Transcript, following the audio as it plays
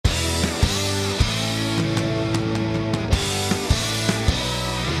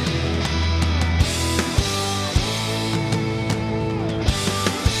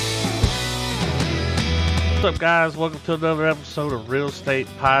up, guys? Welcome to another episode of Real Estate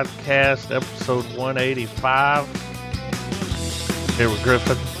Podcast, episode 185. Here with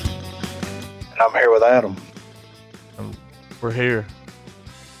Griffin. And I'm here with Adam. And we're here.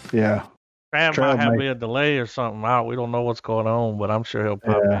 Yeah. Trav might have me a delay or something out. We don't know what's going on, but I'm sure he'll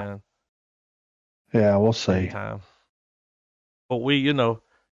pop in. Yeah, we'll see. Anytime. But we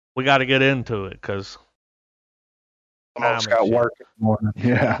got to get into it because some of us got work in the morning.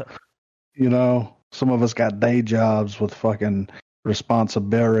 Yeah. Some of us got day jobs with fucking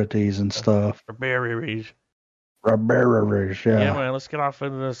responsibilities and stuff. Barriers. Yeah. Yeah, man. Let's get off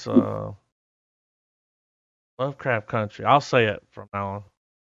into this Lovecraft country. I'll say it from now on.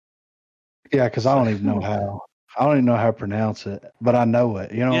 Yeah, because I don't even know how. I don't even know how to pronounce it, but I know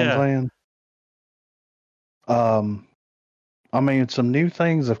it. You know what I'm saying? I mean, some new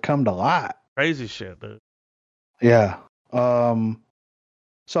things have come to light. Crazy shit, dude. Yeah.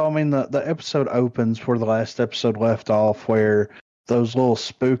 So, I mean, the episode opens where the last episode left off, where those little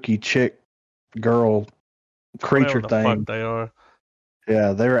spooky chick girl creature thing. Fuck they are.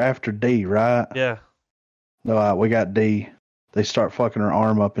 Yeah, they were after D, right? Yeah. No, we got D. They start fucking her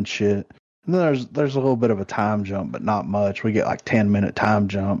arm up and shit. And then there's a little bit of a time jump, but not much. We get like 10-minute time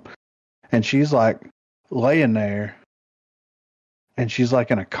jump. And she's like laying there. And she's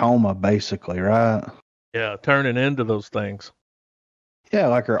like in a coma, basically, right? Yeah, turning into those things. Yeah,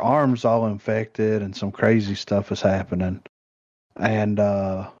 like her arm's all infected and some crazy stuff is happening. And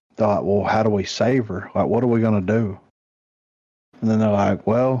they're like, well, how do we save her? Like, what are we going to do? And then they're like,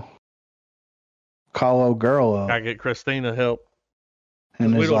 well, call old girl up. Gotta get Christina help.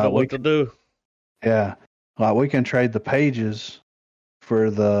 And we don't know what to do. Yeah. Like, we can trade the pages for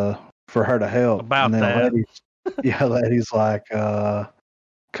her to help. About and then that. Letty's like,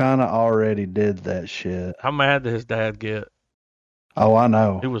 kind of already did that shit. How mad did his dad get? Oh, I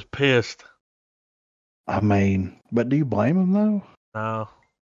know. He was pissed. I mean, but do you blame him, though? No.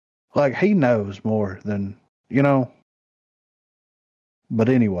 Like, he knows more than, But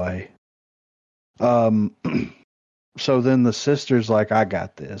anyway. So then the sister's like, I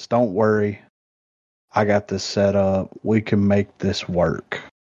got this. Don't worry. I got this set up. We can make this work.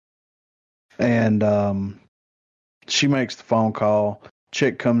 And she makes the phone call.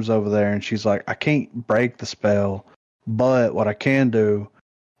 Chick comes over there and she's like, I can't break the spell, but what I can do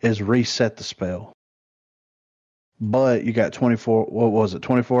is reset the spell. But you got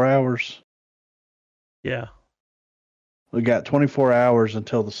 24 hours? Yeah. We got 24 hours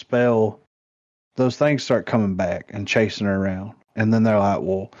until the spell, those things start coming back and chasing her around. And then they're like,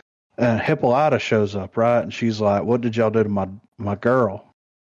 well, and Hippolyta shows up, right? And she's like, what did y'all do to my girl?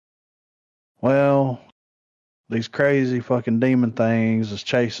 Well, these crazy fucking demon things is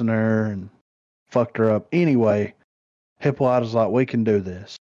chasing her and fucked her up. Anyway, Hippolyta's like, we can do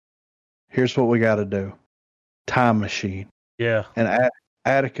this. Here's what we got to do. Time machine. Yeah. And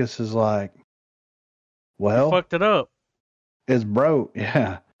Atticus is like, well, you fucked it up. It's broke.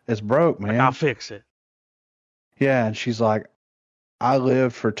 Yeah. It's broke, man. I'll fix it. Yeah. And she's like, I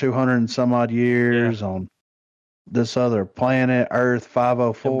lived for 200 and some odd years on this other planet, Earth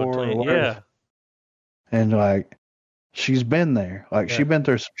 504. Yeah. And like, she's been there. Like, she's been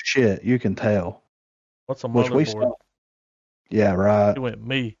through some shit. You can tell. What's a motherboard? Yeah, right. She went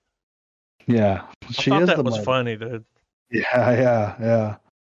me. Yeah. I thought that was funny, dude. Yeah.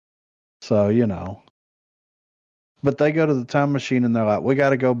 So, But they go to the time machine and they're like, we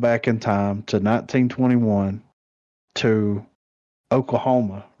got to go back in time to 1921 to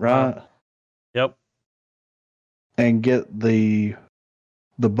Oklahoma, right? Yep. And get the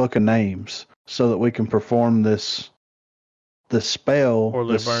book of names so that we can perform this spell. Or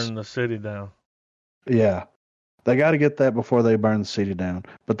they burn the city down. Yeah. They got to get that before they burn the city down.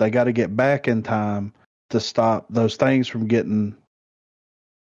 But they got to get back in time to stop those things from getting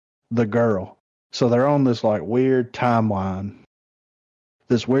the girl. So they're on this like weird timeline,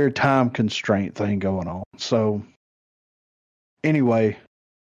 this weird time constraint thing going on. So anyway,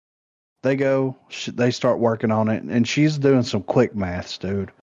 they start working on it, and she's doing some quick maths,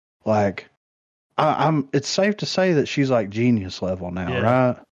 dude. Like, it's safe to say that she's like genius level now,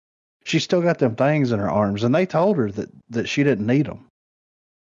 right? She's still got them things in her arms, and they told her that she didn't need them.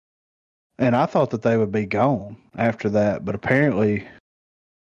 And I thought that they would be gone after that, but apparently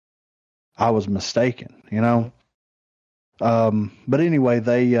I was mistaken, But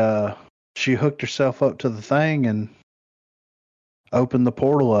anyway, she hooked herself up to the thing and opened the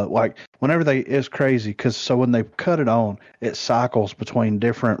portal up. Like, it's crazy because when they cut it on, it cycles between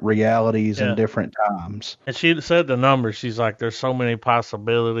different realities and different times. And she said the numbers. She's like, there's so many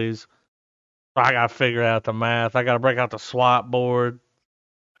possibilities. I got to figure out the math. I got to break out the SWAT board.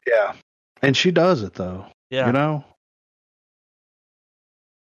 Yeah. And she does it, though. Yeah. You know?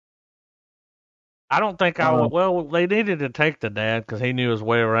 I don't think I would. Well, they needed to take the dad because he knew his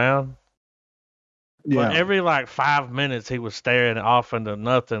way around. Yeah. But every like 5 minutes, he was staring off into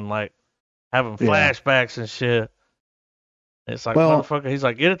nothing, like having Yeah. flashbacks and shit. It's like, Well, motherfucker, he's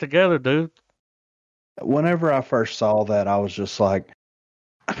like, get it together, dude. whenever I first saw that, I was just like,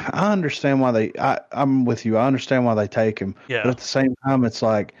 I understand why I'm with you. I understand why they take him. Yeah. But at the same time, it's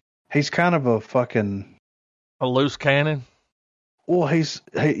like, he's kind of a fucking. A loose cannon. Well, he's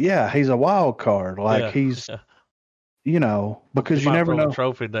a wild card. Like, Yeah. he's, Yeah. you know, because He you might never throw know. a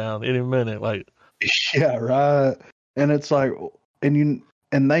trophy down any minute. Like, Yeah, right. And it's like, and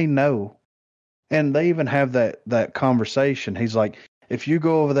they know. And they even have that conversation. He's like, if you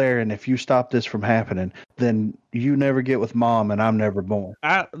go over there and if you stop this from happening, then you never get with mom and I'm never born.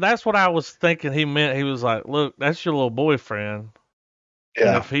 that's what I was thinking he meant. He was like, look, that's your little boyfriend. Yeah.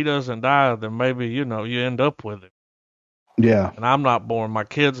 And if he doesn't die, then maybe, you end up with him. Yeah. And I'm not born. My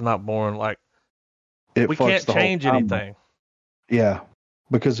kid's not born. Like, It we fucks can't the whole change timeline. anything. Yeah.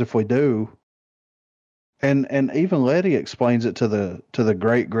 Because if we do, and even Letty explains it to the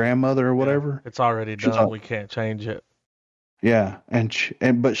great grandmother or whatever. Yeah, it's already She's done. like, We can't change it. yeah.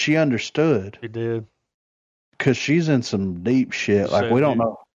 But she understood. She did. Because she's in some deep shit. She like, said we don't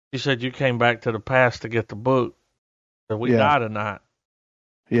know. You said you came back to the past to get the book. Did we die tonight?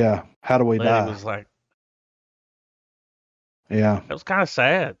 Yeah. How do we die? He was like, yeah. it was kind of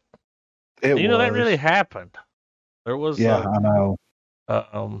sad. It was. That really happened. There was, yeah, I know.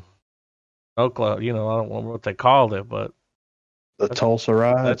 Oklahoma, I don't know what they called it, but the Tulsa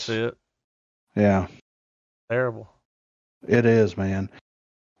riots. That's it. Yeah. Terrible. It is, man.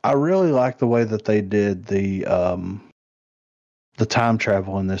 I really like the way that they did the time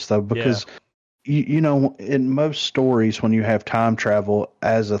travel in this, though, because in most stories when you have time travel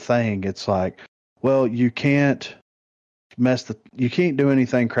as a thing, it's like, well, you can't do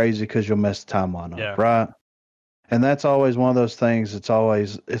anything crazy because you'll mess the timeline up, right? And that's always one of those things.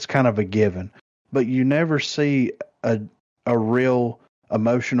 It's kind of a given, but you never see a real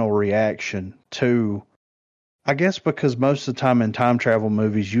emotional reaction to. I guess because most of the time in time travel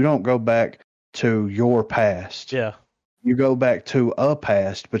movies, you don't go back to your past. Yeah. You go back to a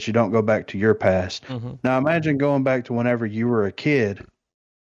past, but you don't go back to your past. Mm-hmm. Now imagine going back to whenever you were a kid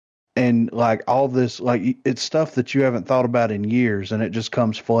and like all this, like it's stuff that you haven't thought about in years and it just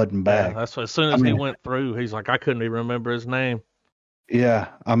comes flooding back. Yeah, that's what, as soon as he went through, he's like, I couldn't even remember his name. Yeah.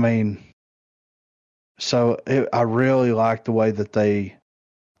 I mean, I really like the way that they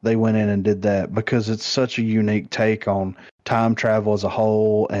went in and did that because it's such a unique take on time travel as a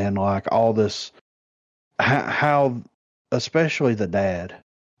whole and like all this, how, especially the dad.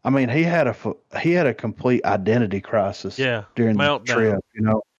 I mean, he had a complete identity crisis. Yeah, during the trip.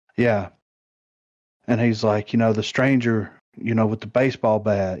 Yeah, and he's like, the stranger, with the baseball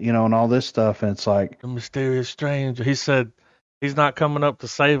bat, and all this stuff, and it's like the mysterious stranger. He said he's not coming up to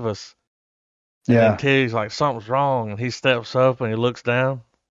save us. Yeah, and Tig's like something's wrong, and he steps up and he looks down.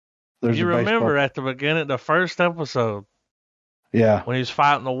 You remember at the beginning, the first episode, when he was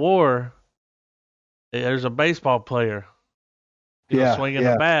fighting the war, there's a baseball player, swinging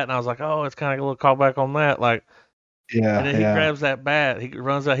the bat, and I was like, oh, it's kind of a little callback on that, like, and then he grabs that bat, he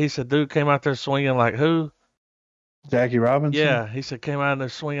runs out. He said, dude came out there swinging like who? Jackie Robinson. Yeah, he said came out there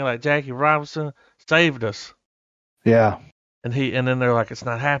swinging like Jackie Robinson, saved us. Yeah, and then they're like, it's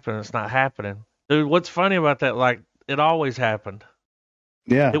not happening, dude. What's funny about that? Like, it always happened.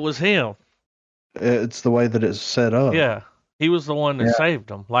 Yeah. It was him. It's the way that it's set up. Yeah. He was the one that saved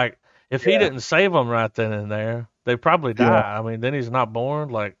them. Like, if he didn't save them right then and there, they probably die. Yeah. I mean, then he's not born.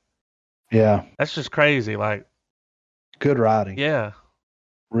 Like, yeah. That's just crazy. Like, good writing. Yeah.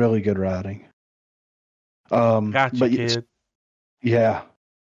 Really good writing. Gotcha, kid. Yeah.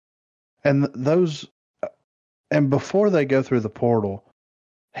 And and before they go through the portal,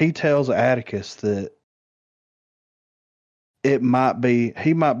 he tells Atticus that he might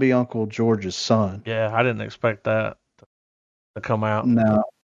be Uncle George's son. Yeah, I didn't expect that to come out.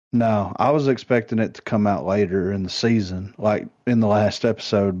 No, I was expecting it to come out later in the season, like in the last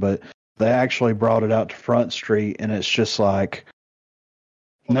episode, but they actually brought it out to Front Street, and it's just like,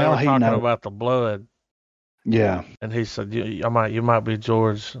 now he knows about the blood. Yeah, and he said, you might be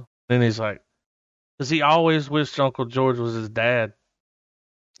George. Then he's like, because he always wished Uncle George was his dad.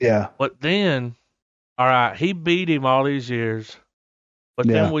 Yeah, but then. All right, he beat him all these years, but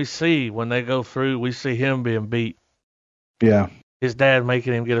then we see, when they go through, we see him being beat. Yeah. His dad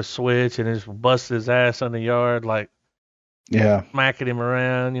making him get a switch and just busted his ass in the yard, like, smacking him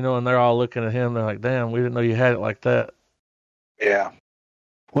around, and they're all looking at him. They're like, damn, we didn't know you had it like that. Yeah.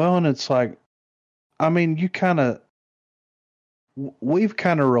 Well, and it's like, I mean, we've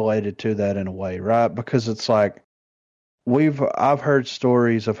kind of related to that in a way, right? Because it's like I've heard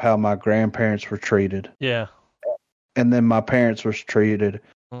stories of how my grandparents were treated. Yeah. And then my parents was treated,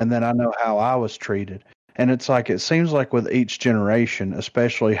 and then I know how I was treated. And it's like, it seems like with each generation,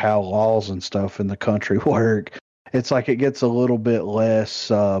 especially how laws and stuff in the country work, it's like it gets a little bit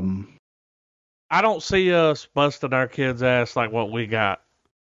less. I don't see us busting our kids' ass like what we got.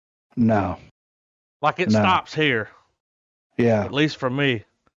 No. Like it stops here. Yeah. At least for me.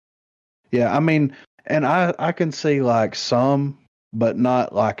 Yeah, I mean, and I can see like some, but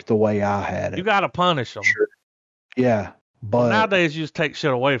not like the way I had it. You got to punish them. Sure. Yeah. But nowadays, you just take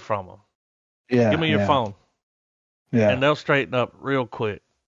shit away from them. Yeah. Give me your phone. Yeah. And they'll straighten up real quick.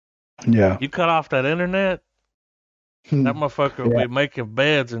 Yeah. You cut off that internet, that motherfucker will be making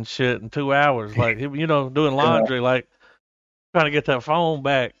beds and shit in 2 hours. Like, you know, doing laundry, like trying to get that phone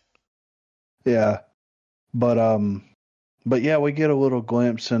back. Yeah. But yeah, we get a little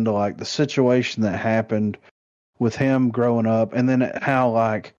glimpse into like the situation that happened with him growing up, and then how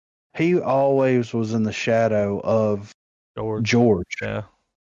like he always was in the shadow of George. Yeah.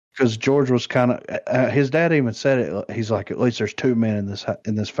 Because George was kind of, his dad even said it. He's like, at least there's two men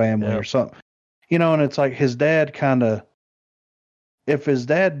in this family or something, you know. And it's like his dad kind of, if his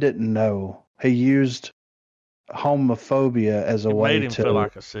dad didn't know, he used homophobia as a way made him feel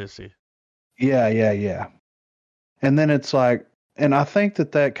like a sissy. Yeah. And then it's like, and I think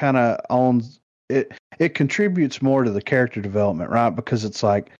that kind of owns it. It contributes more to the character development, right? Because it's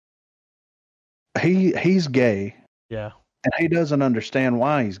like he's gay. Yeah. And he doesn't understand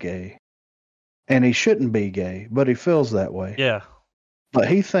why he's gay. And he shouldn't be gay, but he feels that way. Yeah. But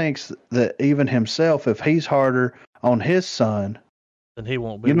he thinks that even himself, if he's harder on his son, then he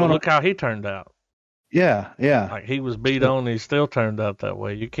won't be. You know, look how he turned out. Yeah. Like he was beat on, he still turned out that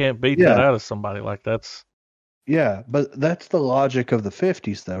way. You can't beat that out of somebody like that's. Yeah, but that's the logic of the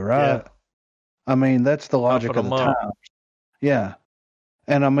 50s, though, right? Yeah. I mean, that's the logic of the times. Yeah.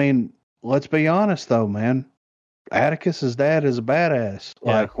 And I mean, let's be honest, though, man. Atticus's dad is a badass,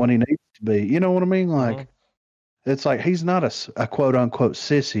 like when he needs to be. You know what I mean? Like, it's like he's not a quote unquote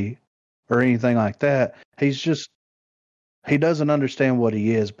sissy or anything like that. He's just, he doesn't understand what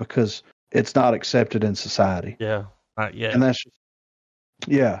he is because it's not accepted in society. Yeah, not yet. And that's just,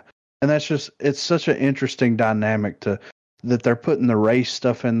 and that's just, it's such an interesting dynamic that they're putting the race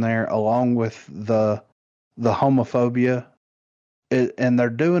stuff in there along with the homophobia, and they're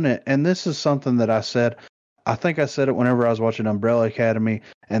doing it. And this is something that I think I said it whenever I was watching Umbrella Academy,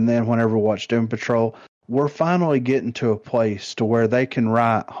 and then whenever we watched Doom Patrol. We're finally getting to a place to where they can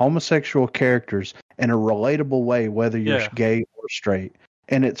write homosexual characters in a relatable way, whether you're gay or straight.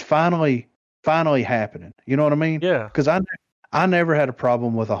 And it's finally happening. You know what I mean? Yeah. Because I never had a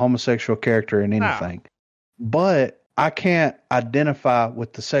problem with a homosexual character in anything. No. But I can't identify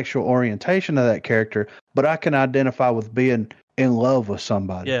with the sexual orientation of that character, but I can identify with being in love with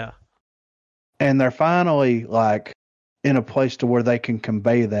somebody. Yeah. And they're finally like in a place to where they can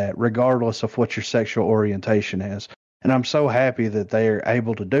convey that regardless of what your sexual orientation is. And I'm so happy that they're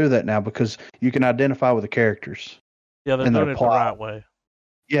able to do that now because you can identify with the characters. Yeah, they're doing it the right way.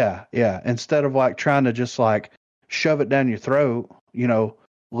 Yeah. Instead of like trying to just like shove it down your throat, you know,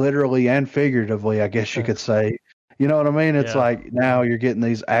 literally and figuratively, I guess you could say. You know what I mean? It's like now you're getting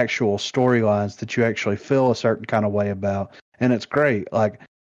these actual storylines that you actually feel a certain kind of way about. And it's great. Like,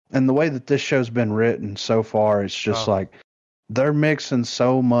 and the way that this show's been written so far, it's just like they're mixing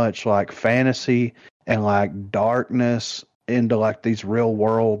so much like fantasy and like darkness into like these real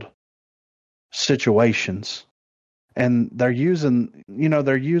world situations. And they're using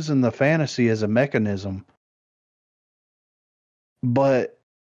the fantasy as a mechanism, but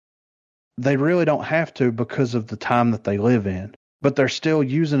they really don't have to because of the time that they live in. But they're still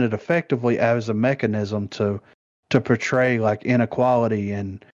using it effectively as a mechanism to portray like inequality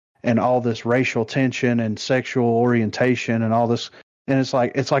and all this racial tension and sexual orientation and all this. And it's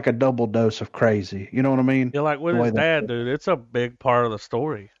like a double dose of crazy. You know what I mean? Yeah, like with his dad, dude, it's a big part of the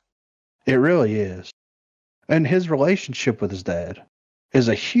story. It really is. And his relationship with his dad is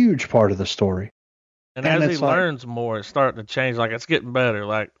a huge part of the story. And as he learns more, it's starting to change. Like, it's getting better.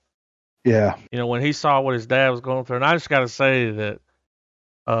 Like, yeah. You know, when he saw what his dad was going through, and I just got to say that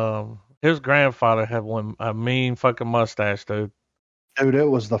his grandfather had a mean fucking mustache, dude. Dude, it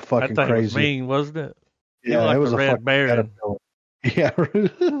was the fucking that thing crazy. Was mean, wasn't it? Yeah, like it was a Red Baron. Yeah,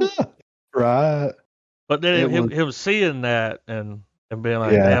 right. But then him seeing that and being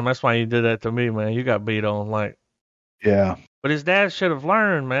like, damn, that's why you did that to me, man. You got beat on, like. Yeah. But his dad should have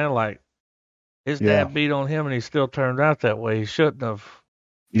learned, man. Like, his dad beat on him, and he still turned out that way. He shouldn't have.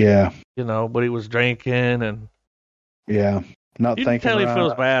 Yeah. But he was drinking and. Yeah. Not you thinking. You can tell he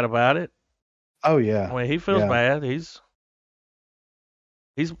feels bad about it. Oh yeah. I mean, he feels bad. He's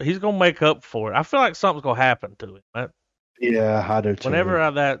gonna make up for it. I feel like something's gonna happen to him. Right? Yeah, I do too. Whenever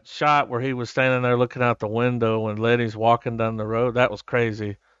that shot where he was standing there looking out the window and Letty's walking down the road, that was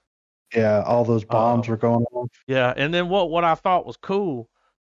crazy. Yeah, all those bombs were going off. Yeah, and then what I thought was cool,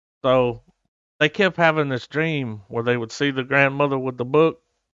 so they kept having this dream where they would see the grandmother with the book.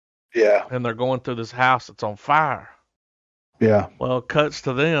 Yeah. And they're going through this house that's on fire. Yeah. Well, it cuts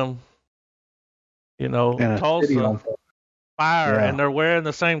to them, Tulsa, fire, and they're wearing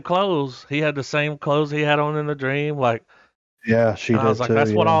the same clothes. He had the same clothes he had on in the dream. Like, yeah, she did. I was like, too,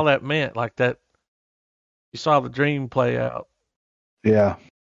 that's what all that meant. Like that, you saw the dream play out. Yeah.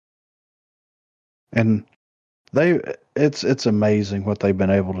 And it's amazing what they've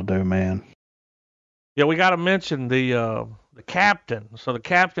been able to do, man. Yeah, we got to mention the captain. So the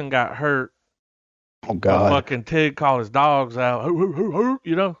captain got hurt. Oh God! Fucking Tig called his dogs out.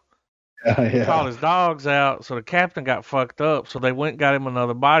 Yeah. He called his dogs out. So the captain got fucked up. So they went and got him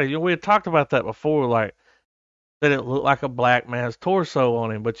another body. We had talked about that before, like that it looked like a black man's torso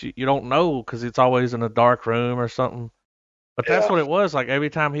on him, but you don't know because it's always in a dark room or something. But that's what it was. Like every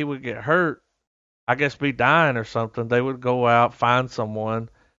time he would get hurt, I guess be dying or something, they would go out, find someone,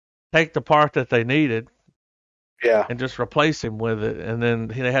 take the part that they needed, and just replace him with it. And then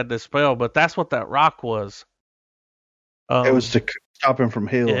they had this spell. But that's what that rock was. It was to stop him from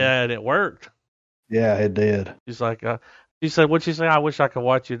healing. Yeah, and it worked. Yeah, it did. She's like, she said, what'd she say? I wish I could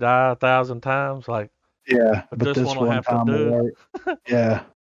watch you die 1,000 times. Like, yeah, but this one will have to do it. Yeah.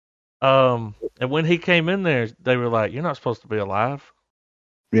 And when he came in there, they were like, "You're not supposed to be alive."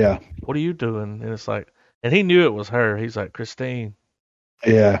 Yeah. What are you doing? And it's like, and he knew it was her. He's like, Christine.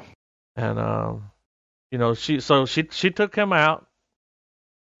 Yeah. And she took him out,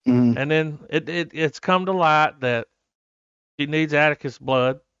 and then it's come to light that she needs Atticus'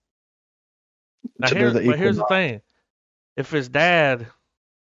 blood. Now here's the thing: if his dad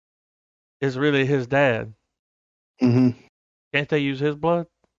is really his dad, can't they use his blood?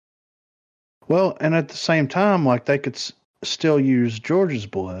 Well, and at the same time, like they could still use George's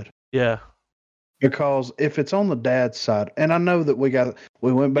blood. Yeah. Because if it's on the dad's side, and I know that we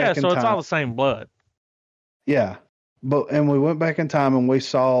went back in time. Yeah, so it's all the same blood. Yeah. And we went back in time and we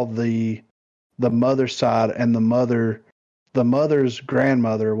saw the mother's side, and the mother's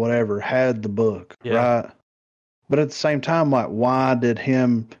grandmother or whatever had the book, right? But at the same time, like, why did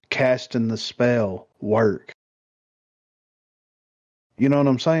him casting the spell work? You know what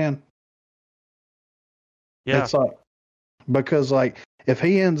I'm saying? Yeah. It's like, because like if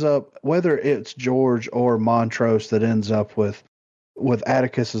he ends up, whether it's George or Montrose that ends up with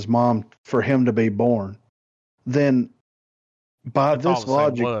Atticus's mom for him to be born, then by this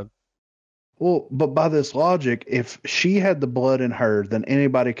logic, but by this logic, if she had the blood in her, then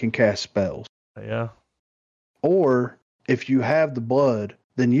anybody can cast spells. Yeah. Or if you have the blood,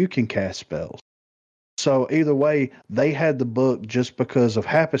 then you can cast spells. So either way, they had the book just because of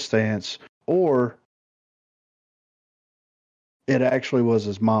happenstance, or it actually was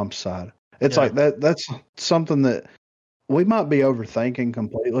his mom's side. It's like that. That's something that we might be overthinking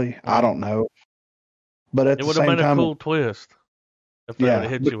completely. I don't know. But at the same time, it would have been a cool twist if they would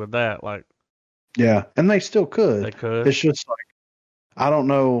hit you with that. like. Yeah, and they still could. They could. It's just like, I don't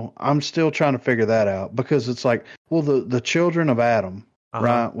know. I'm still trying to figure that out, because it's like, well, the children of Adam,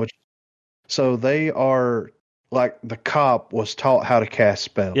 right? So they are like, the cop was taught how to cast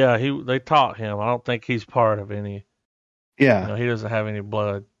spells. Yeah, they taught him. I don't think he's part of any. Yeah. He doesn't have any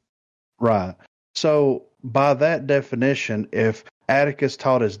blood. Right. So by that definition, if Atticus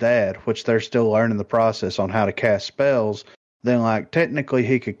taught his dad, which they're still learning the process on how to cast spells, then like technically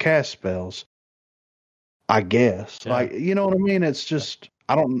he could cast spells, I guess. Yeah. Like, you know what I mean? It's just,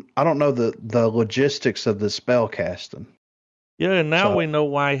 I don't know the logistics of the spell casting. Yeah, and now we know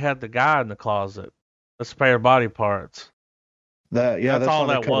why he had the guy in the closet, the spare body parts. That's all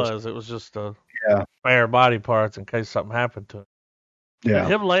that was. It was just spare body parts in case something happened to him. Yeah.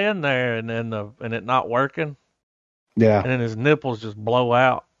 And him laying there and it not working. Yeah. And then his nipples just blow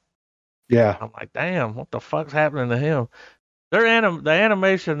out. Yeah. I'm like, damn, what the fuck's happening to him? The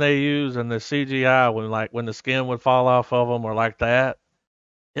animation they use and the CGI when the skin would fall off of them or like that,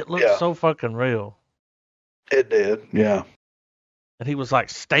 it looked so fucking real. It did. Yeah. And he was like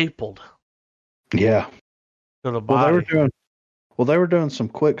stapled. Yeah. To the body. They were doing some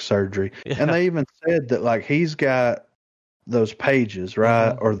quick surgery. Yeah. And they even said that like he's got those pages,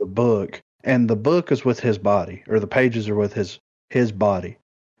 right? Or the book. And the book is with his body, or the pages are with his body.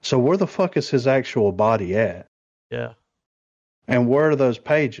 So where the fuck is his actual body at? Yeah. And where are those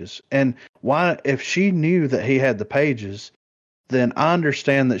pages? And why, if she knew that he had the pages, then I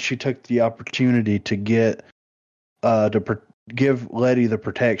understand that she took the opportunity to get, give Letty the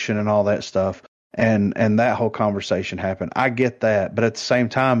protection and all that stuff. And that whole conversation happened. I get that. But at the same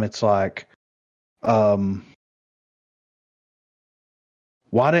time, it's like, why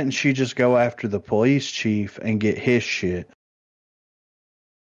didn't she just go after the police chief and get his shit?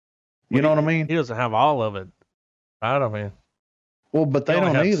 You know what I mean? He doesn't have all of it. Right? I mean, well, but they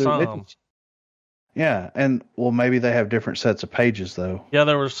don't either. Yeah, and well, maybe they have different sets of pages though. Yeah,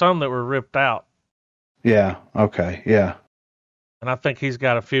 there were some that were ripped out. Yeah. Okay. Yeah. And I think he's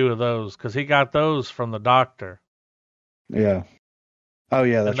got a few of those because he got those from the doctor. Yeah. Oh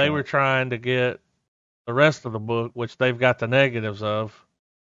yeah. That's and they were trying to get the rest of the book, which they've got the negatives of.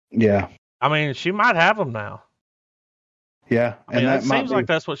 Yeah. I mean, she might have them now. Yeah. I mean, it seems like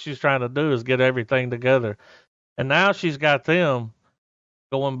that's what she's trying to do is get everything together. And now she's got them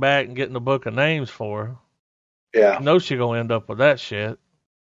going back and getting the book of names for her. Yeah. You know she's going to end up with that shit.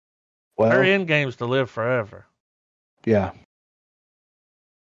 Well, her end game's to live forever. Yeah.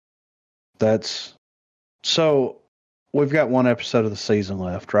 That's so we've got one episode of the season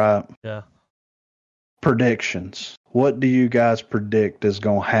left, right? Yeah. Predictions. What do you guys predict is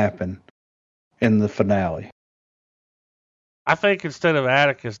going to happen in the finale? I think instead of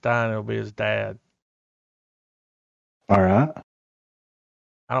Atticus dying, it'll be his dad. All right.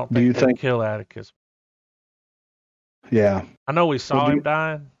 I don't think they'll kill Atticus. Yeah. I know we saw him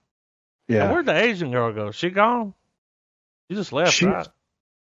dying. Yeah. Now, where'd the Asian girl go? She gone? She just left, right?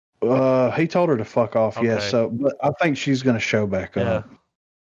 He told her to fuck off, okay. Yeah. So, but I think she's going to show back up.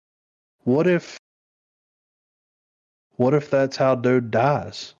 What if that's how dude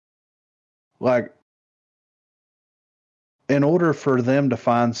dies? Like, in order for them to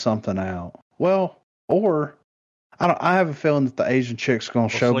find something out, well, or I have a feeling that the Asian chick's going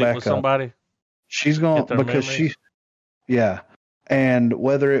to show back up. Somebody? She's going because memories? And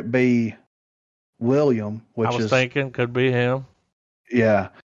whether it be William, which I was thinking could be him. Yeah.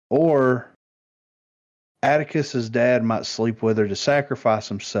 Or Atticus's dad might sleep with her to sacrifice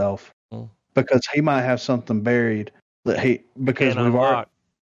himself because he might have something buried that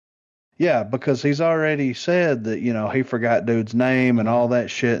because he's already said that, he forgot dude's name and all that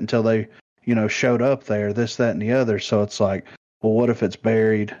shit until they, showed up there, this, that, and the other. So it's like, well, what if it's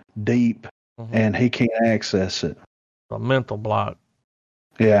buried deep and he can't access it? A mental block.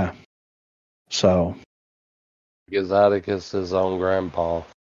 Yeah. So. Because Atticus his own grandpa.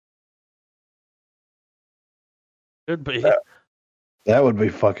 Could be. That would be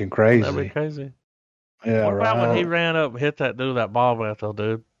fucking crazy. That'd be crazy. Yeah, what about when he ran up and hit that dude, that ball bat though,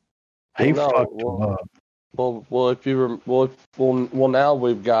 dude? He fucked him up. Well, now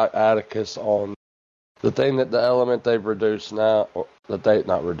we've got Atticus on the thing that the element they've reduced now, or that they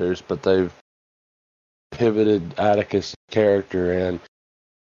not reduced, but they've pivoted Atticus' character in.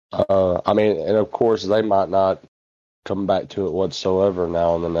 And of course they might not come back to it whatsoever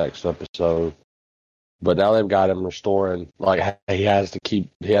now in the next episode. But now they've got him restoring, like he has to keep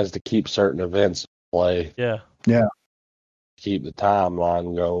certain events in play. Yeah. Yeah. Keep the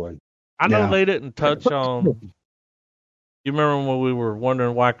timeline going. I know they didn't touch on. You remember when we were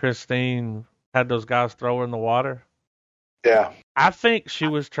wondering why Christine had those guys throw her in the water? Yeah. I think she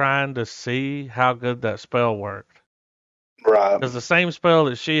was trying to see how good that spell worked. Right. Because the same spell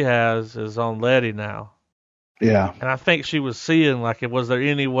that she has is on Letty now. Yeah. And I think she was seeing, like, was there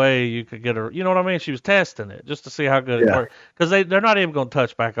any way you could get her, you know what I mean? She was testing it just to see how good it worked. Because they're not even going to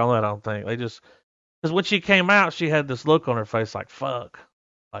touch back on that, I don't think. Because when she came out, she had this look on her face like, fuck.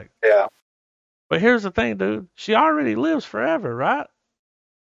 Like, yeah. But here's the thing, dude. She already lives forever, right?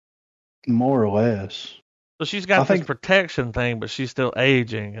 More or less. So she's got this protection thing, but she's still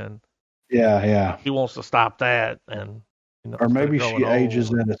aging. And yeah. She wants to stop that. And or maybe she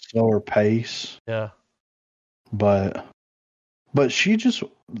ages at a slower pace. Yeah. But she just,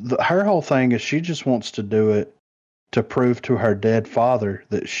 her whole thing is she just wants to do it to prove to her dead father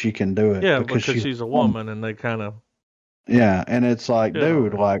that she can do it. Yeah, because she's a woman and they kind of. Yeah, and it's like,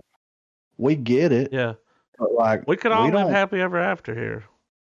 dude, like, we get it. Yeah. But like, we could all live happy ever after here.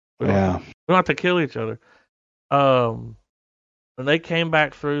 We don't have to kill each other. When they came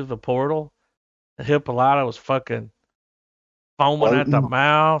back through the portal, Hippolyta was fucking foaming at the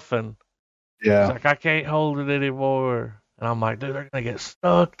mouth and. Yeah. He's like, I can't hold it anymore. And I'm like, dude, they're going to get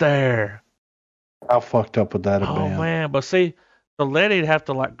stuck there. How fucked up would that have been? Oh, man. But see, the Letty'd have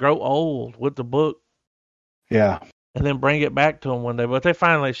to, like, grow old with the book. Yeah. And then bring it back to them one day. But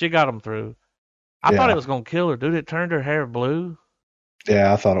she got them through. I thought it was going to kill her. Dude, it turned her hair blue.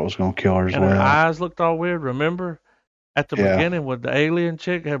 Yeah, I thought it was going to kill her as well. And her eyes looked all weird, remember? at the beginning with the alien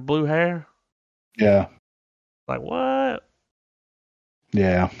chick had blue hair. Yeah. Like what?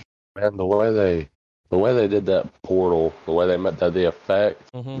 Yeah. Man, the way they did that portal, the way they met the effect,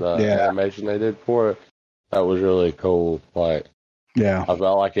 the animation they did for it, that was really cool. Like, yeah, I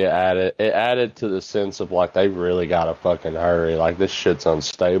felt like it added to the sense of like they really gotta fucking hurry. Like this shit's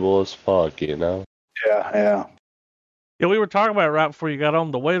unstable as fuck, you know? Yeah. Yeah, we were talking about it right before you got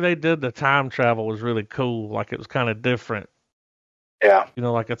on. The way they did the time travel was really cool. Like it was kind of different. Yeah. You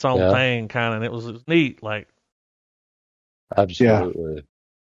know, like its own thing, kind of. And it was neat. Like, absolutely.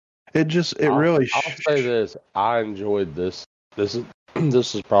 Yeah. I'll say this. I enjoyed this. This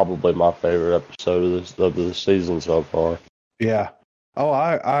is probably my favorite episode of the season so far. Yeah. Oh,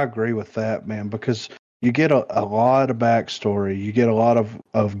 I agree with that, man, because you get a lot of backstory. You get a lot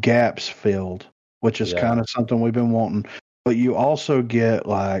of gaps filled, which is kind of something we've been wanting. But you also get,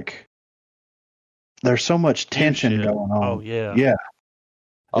 like, there's so much tension going on. Oh, yeah. Yeah.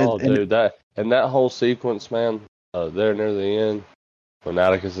 Oh, dude, that whole sequence, man, there near the end, when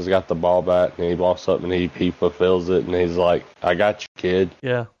Atticus has got the ball back and he walks up and he fulfills it and he's like, I got you, kid.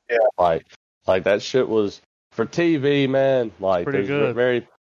 Yeah. Yeah. Like that shit was, for TV, man, like, pretty there's good.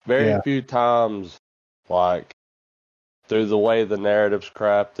 very few times, like, through the way the narrative's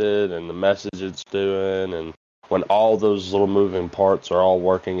crafted and the message it's doing and when all those little moving parts are all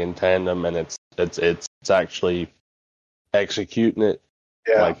working in tandem and it's actually executing it.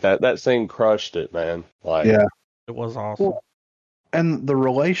 Yeah. Like that scene crushed it, man. Like, yeah. It was awesome. Well, and the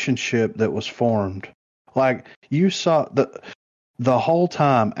relationship that was formed, like you saw the whole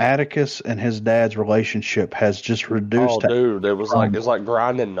time, Atticus and his dad's relationship has just reduced. Oh, dude, it was like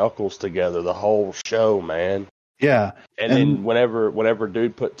grinding knuckles together the whole show, man. Yeah, and then whenever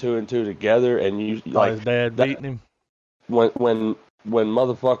dude put two and two together, and you like his dad beating him. When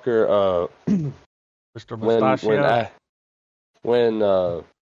motherfucker Mr. Mustachio. Whenever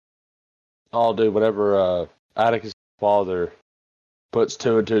Atticus' father puts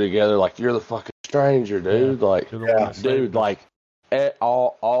two and two together, like, you're the fucking stranger, dude. Like,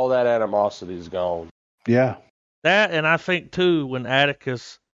 all that animosity is gone. Yeah. That, and I think too, when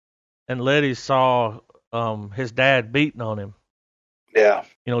Atticus and Letty saw his dad beating on him. Yeah.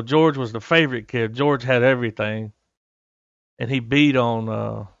 You know, George was the favorite kid. George had everything, and he beat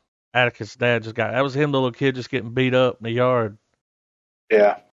on Atticus' dad. That was him, the little kid, just getting beat up in the yard.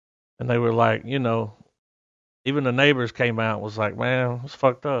 Yeah. And they were like, you know, even the neighbors came out and was like, man, it's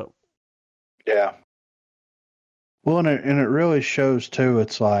fucked up. Yeah. Well, and it really shows too.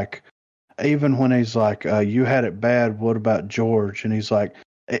 It's like, even when he's like, you had it bad, what about George? And he's like,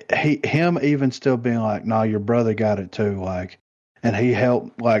 him even still being like, no, your brother got it too. Like, and he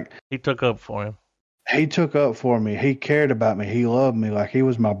helped, like, he took up for him. He took up for me. He cared about me. He loved me like he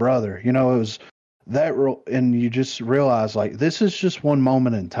was my brother. You know, it was that real, and you just realize, like, this is just one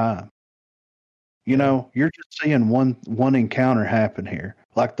moment in time. You know, you're just seeing one encounter happen here,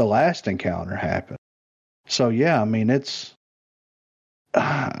 like the last encounter happened. So yeah, I mean, it's,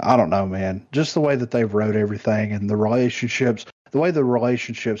 I don't know, man. Just the way that they've wrote everything and the relationships, the way the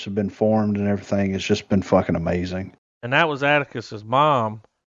relationships have been formed and everything has just been fucking amazing. And that was Atticus's mom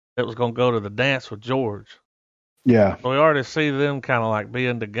that was going to go to the dance with George. Yeah. So we already see them kind of like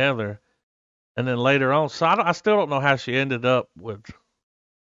being together. And then later on, so I still don't know how she ended up with,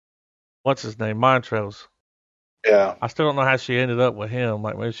 what's his name, Montrose. Yeah. I still don't know how she ended up with him.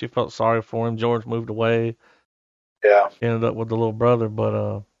 Like, maybe she felt sorry for him. George moved away. Yeah. She ended up with the little brother,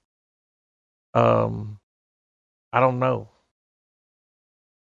 but I don't know.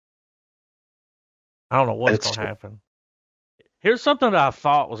 I don't know what's going to happen. Here's something that I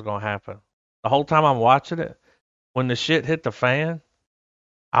thought was going to happen. The whole time I'm watching it, when the shit hit the fan,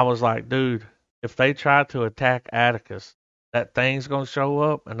 I was like, dude, if they try to attack Atticus, that thing's going to show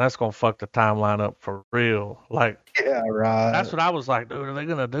up, and that's going to fuck the timeline up for real. Like, yeah, right. That's what I was like, dude, are they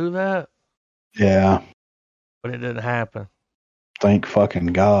going to do that? Yeah. But it didn't happen. Thank fucking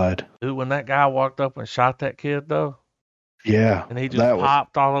God. Dude, when that guy walked up and shot that kid, though. Yeah. And he just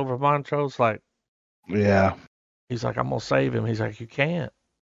popped all over Montrose, like. Yeah. He's like, I'm going to save him. He's like, you can't.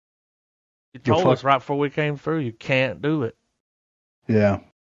 You told us right before we came through, you can't do it. Yeah.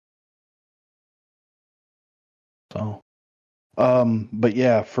 So, but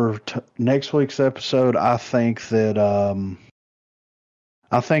yeah, for next week's episode, I think that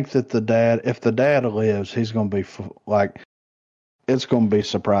the dad, if the dad lives, he's going to be it's going to be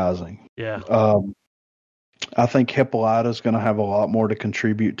surprising. Yeah. I think Hippolyta's going to have a lot more to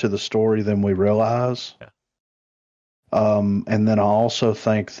contribute to the story than we realize. Yeah. And then I also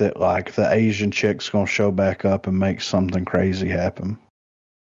think that, like, the Asian chick's going to show back up and make something crazy happen.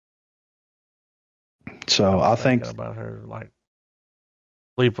 So I think about her like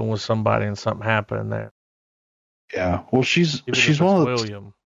sleeping with somebody and something happened there. Yeah, well, she's one of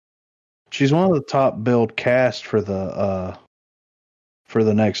the she's one of the top billed cast for the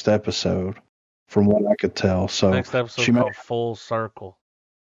next episode, from what I could tell. So next episode she called Full Circle.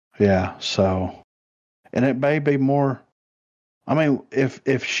 Yeah, so, and it may be more. I mean,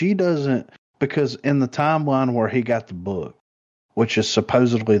 if she doesn't, because in the timeline where he got the book, which is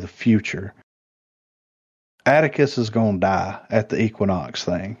supposedly the future, Atticus is going to die at the equinox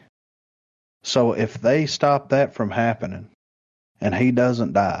thing. So if they stop that from happening, and he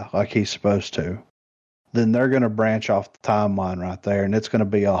doesn't die like he's supposed to, then they're going to branch off the timeline right there, and it's going to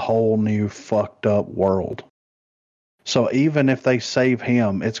be a whole new fucked up world. So even if they save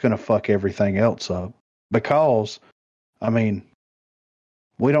him, it's going to fuck everything else up. Because, I mean,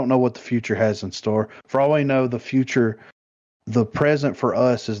 we don't know what the future has in store. For all we know, the present for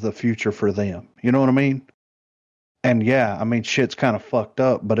us is the future for them. You know what I mean? And yeah, I mean, shit's kind of fucked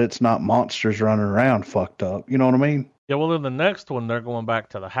up, but it's not monsters running around fucked up. You know what I mean? Yeah, well, in the next one, they're going back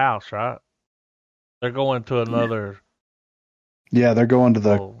to the house, right? They're going to another... Yeah, they're going to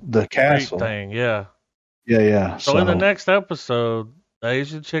the castle thing, yeah. Yeah. So in the next episode, the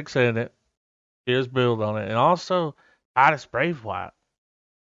Asian chick's in it. She is billed on it. And also, Titus Bravewhite.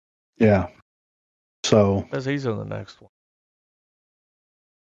 Yeah. So... Says he's in the next one.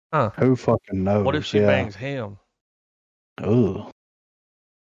 Huh. Who fucking knows? What if she bangs him? Ooh.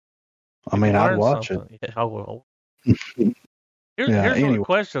 I mean, I'd watch something. It. Yeah, I will. Here's anyway. A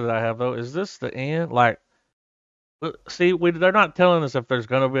question that I have, though. Is this the end? Like, see, they're not telling us if there's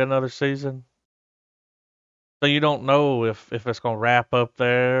going to be another season. So you don't know if it's going to wrap up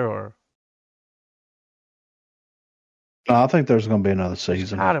there or... No, I think there's going to be another season.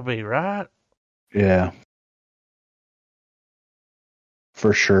 It's got to be, right? Yeah.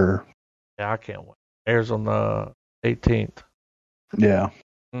 For sure. Yeah, I can't wait. Airs on the 18th. Yeah.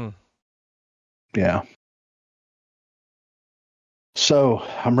 Yeah. So,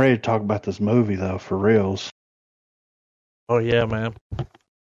 I'm ready to talk about this movie, though, for reals. Oh, yeah, man.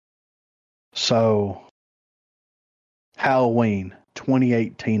 So, Halloween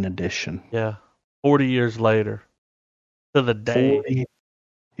 2018 edition. Yeah. 40 years later. To the day. 40,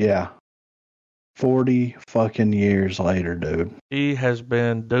 yeah. 40 fucking years later, dude. He has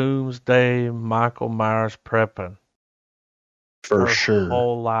been Doomsday Michael Myers prepping. For sure. Her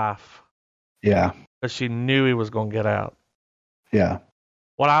whole life. Yeah. Because she knew he was going to get out. Yeah.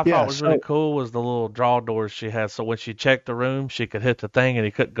 What I thought was really cool was the little draw doors she had. So when she checked the room, she could hit the thing and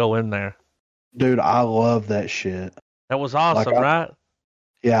he couldn't go in there. Dude, I love that shit. That was awesome, right?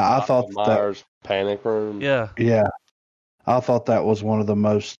 Yeah, I thought Myers panic room. Yeah. Yeah. I thought that was one of the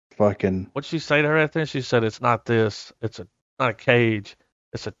most fucking... What'd she say to her at the end? She said, it's not this. It's not a cage.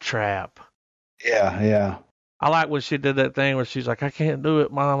 It's a trap. Yeah. I like when she did that thing where she's like, I can't do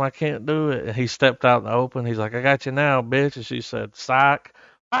it, Mom. I can't do it. And he stepped out in the open. He's like, I got you now, bitch. And she said, psych.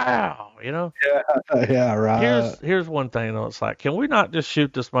 Wow. You know? Yeah, right. Here's one thing, though. It's like, can we not just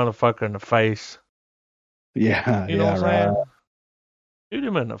shoot this motherfucker in the face? Yeah, you know what I'm saying? Shoot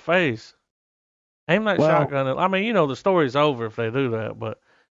him in the face. Aim that shotgun. I mean, you know, the story's over if they do that, but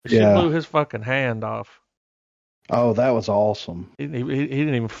she blew his fucking hand off. Oh, that was awesome. He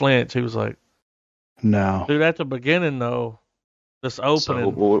didn't even flinch. He was like, no. Dude, at the beginning, though, this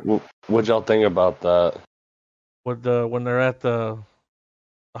opening. So, what'd y'all think about that? When they're at the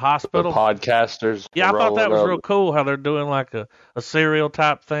hospital? The podcasters. Yeah, I thought that was real cool how they're doing like a serial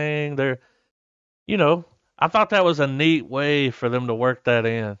type thing. They're, you know, I thought that was a neat way for them to work that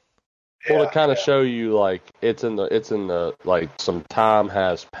in. Well, to kind of show you, like, it's in the like, some time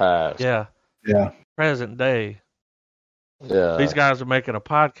has passed. Yeah. Present day. Yeah. These guys are making a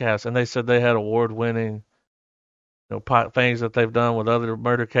podcast, and they said they had award-winning, things that they've done with other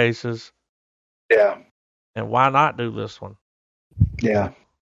murder cases. Yeah. And why not do this one? Yeah.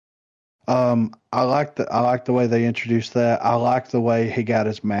 I like the way they introduced that. I like the way he got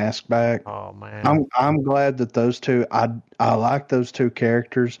his mask back. Oh man. I'm glad that those two. I like those two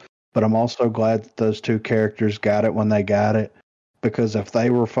characters, but I'm also glad that those two characters got it when they got it. Because if they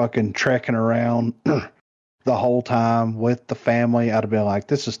were fucking trekking around the whole time with the family, I'd have been like,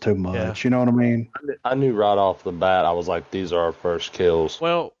 this is too much. Yeah. You know what I mean? I knew right off the bat, I was like, these are our first kills.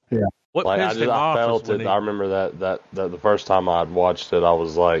 Well, yeah. What pissed him off? I felt it. I remember that the first time I'd watched it, I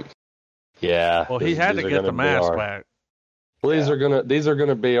was like, yeah. Well, he had to get the mask back. Well, these are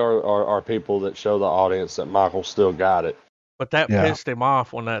gonna be our people that show the audience that Michael still got it. But that pissed him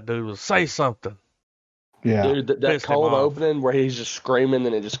off when that dude was say something. Yeah, dude, that cold opening where he's just screaming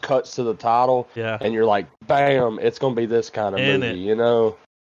and it just cuts to the title. Yeah, and you're like, bam, it's gonna be this kind of movie, you know?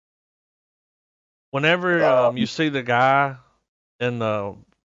 Whenever you see the guy in the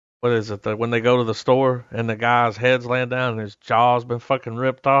what is it? When they go to the store and the guy's head's laying down and his jaw's been fucking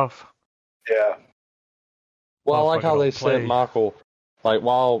ripped off. Yeah. Well, I like how they said Michael, like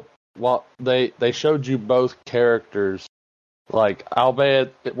while they showed you both characters, like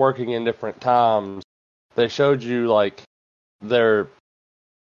albeit working in different times, they showed you like their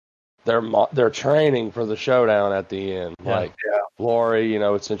training for the showdown at the end. Yeah. Like Laurie,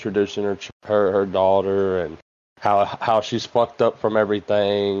 it's introducing her daughter and how she's fucked up from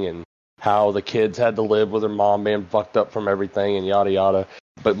everything and how the kids had to live with her mom being fucked up from everything and yada yada.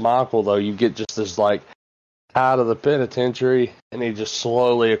 But Michael, though, you get just this like out of the penitentiary and he just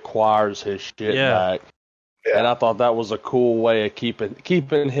slowly acquires his shit back. Yeah. And I thought that was a cool way of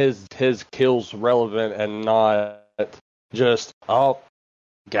keeping his kills relevant and not just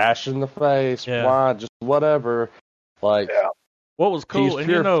gash in the face, why, just whatever. Like what was cool, he's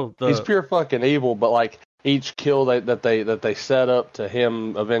pure, he's pure fucking evil, but like each kill that they set up to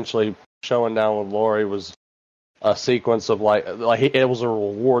him eventually showing down with Laurie was a sequence of like it was a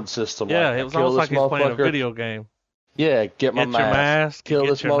reward system. Yeah, like, it was almost like he's playing a video game. Yeah, get my mask, kill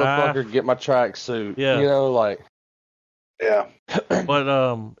this motherfucker, knife. Get my tracksuit. Yeah, like. Yeah.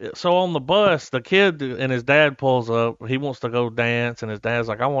 But so on the bus, the kid and his dad pulls up. He wants to go dance, and his dad's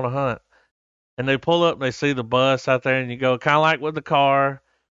like, "I want to hunt." And they pull up, and they see the bus out there, and you go kind of like with the car,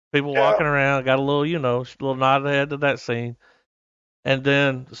 people walking around. Got a little, little nod ahead to that scene. And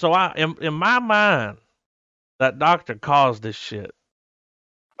then, so in my mind, that doctor caused this shit.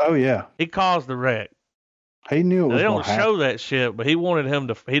 Oh yeah, he caused the wreck. He knew it was. They don't show that shit, but he wanted him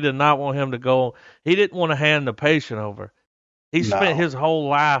to. He did not want him to go. He didn't want to hand the patient over. He spent his whole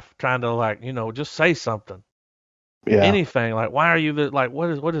life trying to just say something. Yeah. Anything. Like, why are you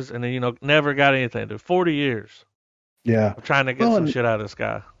what is, and then, never got anything. 40 years. Yeah. Of trying to get some shit out of this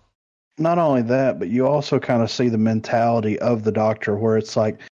guy. Not only that, but you also kind of see the mentality of the doctor where it's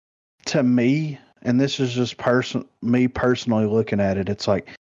like, to me, and this is just me personally looking at it, it's like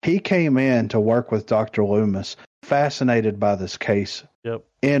he came in to work with Dr. Loomis, fascinated by this case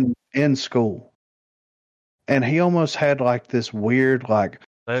in school. And he almost had like this weird,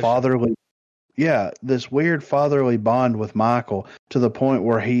 fatherly bond with Michael to the point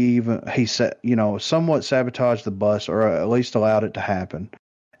where he said, somewhat sabotaged the bus or at least allowed it to happen,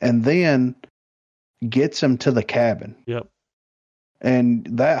 and then gets him to the cabin. Yep. And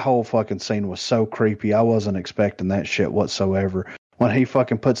that whole fucking scene was so creepy. I wasn't expecting that shit whatsoever. When he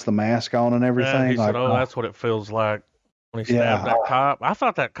fucking puts the mask on and everything. Yeah, he said, that's what it feels like when he stabbed that cop. I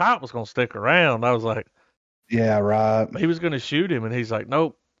thought that cop was going to stick around. I was like, yeah, right. He was going to shoot him, and he's like,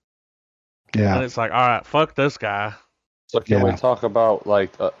 nope. Yeah. And it's like, all right, fuck this guy. So can we talk about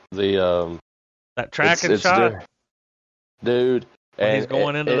that tracking shot, dude? When he's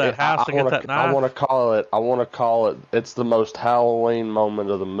going into that house to get that knife. I want to call it. It's the most Halloween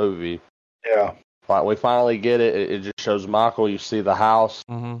moment of the movie. Yeah. Like we finally get it. It just shows Michael. You see the house.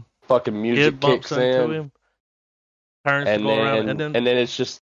 Mm-hmm. Fucking music kicks in. Him, turns to go around, and then it's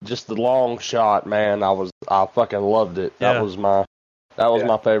just the long shot, man. I fucking loved it. Yeah. That was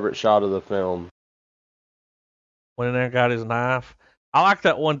my favorite shot of the film. Went in there and got his knife. I like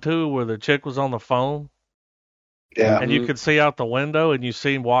that one too, where the chick was on the phone. Yeah. And you could see out the window, and you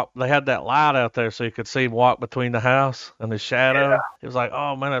see him walk. They had that light out there, so you could see him walk between the house and the shadow. Yeah. It was like,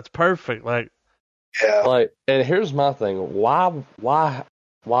 oh man, that's perfect. And here's my thing: why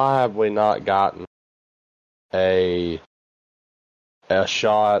have we not gotten a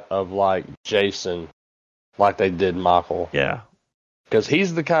shot of Jason like they did Michael? Yeah. Because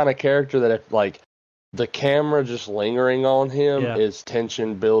he's the kind of character that if the camera just lingering on him is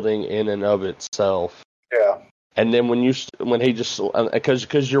tension building in and of itself. Yeah. And then when he just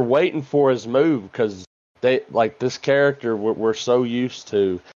because you're waiting for his move, because they this character we're so used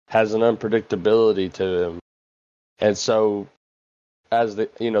to has an unpredictability to him, and so as the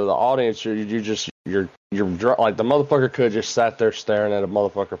audience you're the motherfucker could just sat there staring at a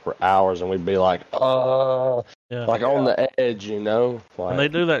motherfucker for hours, and we'd be like, on the edge, And they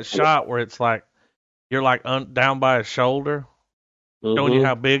do that shot where it's like you're down by his shoulder. Showing you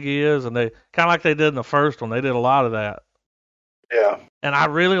how big he is, and they kind of like they did in the first one. They did a lot of that. Yeah. And I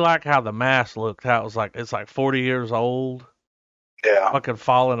really like how the mask looked. How it's like 40 years old. Yeah. Fucking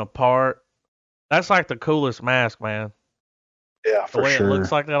falling apart. That's the coolest mask, man. Yeah, for sure. The way it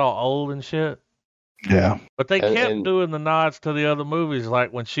looks like that all old and shit. Yeah. But they kept doing the nods to the other movies,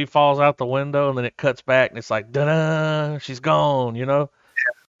 like when she falls out the window and then it cuts back and it's like, da-da, she's gone, Yeah.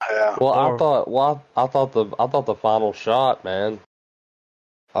 Well, I thought the final shot, man.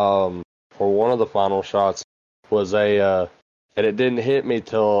 For one of the final shots was a And it didn't hit me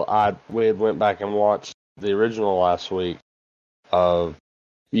till we had went back and watched the original last week of,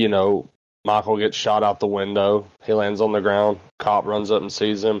 Michael gets shot out the window. He lands on the ground. Cop runs up and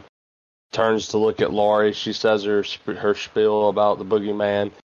sees him. Turns to look at Laurie. She says her spiel about the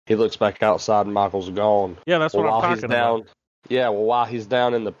boogeyman. He looks back outside and Michael's gone. Yeah, that's what I'm talking about. Yeah, well, while he's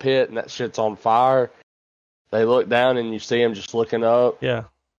down in the pit and that shit's on fire, they look down and you see him just looking up. Yeah.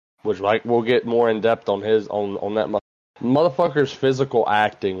 Which, we'll get more in depth on on that. Motherfucker's physical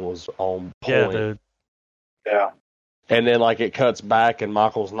acting was on point. Yeah, dude. Yeah. And then, it cuts back and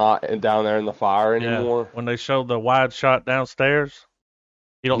Michael's not down there in the fire anymore. Yeah. When they showed the wide shot downstairs,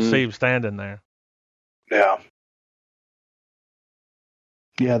 you don't see him standing there. Yeah.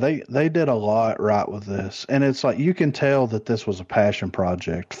 Yeah, they did a lot right with this. And it's you can tell that this was a passion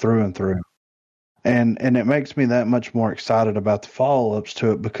project through and through. And it makes me that much more excited about the follow-ups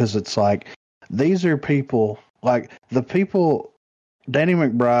to it because it's these are people, the people, Danny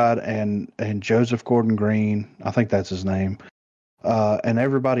McBride and Joseph Gordon-Green, I think that's his name, and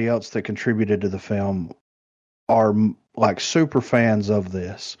everybody else that contributed to the film are super fans of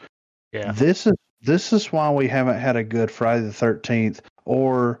this. Yeah. This is why we haven't had a good Friday the 13th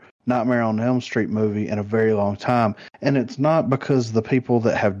or Nightmare on Elm Street movie in a very long time. And it's not because the people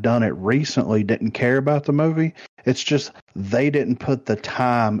that have done it recently didn't care about the movie. It's just they didn't put the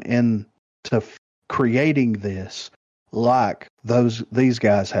time into creating this like these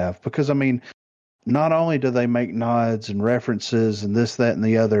guys have. Because, not only do they make nods and references and this, that, and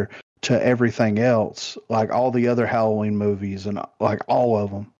the other to everything else, all the other Halloween movies and all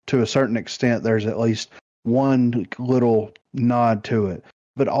of them, to a certain extent, there's at least one little nod to it.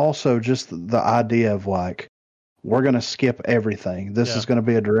 But also just the idea of we're going to skip everything. This is going to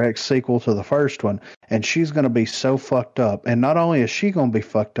be a direct sequel to the first one. And she's going to be so fucked up. And not only is she going to be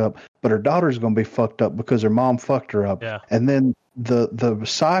fucked up, but her daughter's going to be fucked up because her mom fucked her up. Yeah. And then the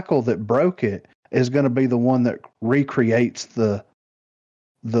cycle that broke it is going to be the one that recreates the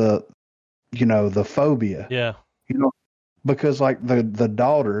phobia. Yeah. Because the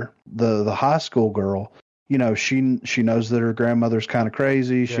daughter, the high school girl, she knows that her grandmother's kind of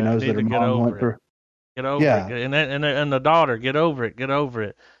crazy. She knows that her mom went through. Get over it. And the daughter, get over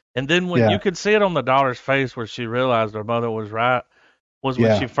it. And then when you could see it on the daughter's face where she realized her mother was right, was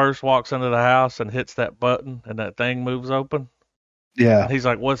when she first walks into the house and hits that button and that thing moves open. Yeah. And he's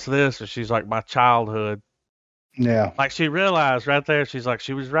like, "What's this?" And she's like, "My childhood." Yeah. She realized right there, she's like,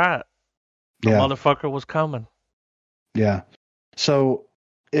 she was right. The motherfucker was coming. Yeah. So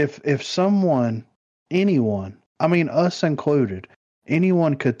if someone, anyone, us included,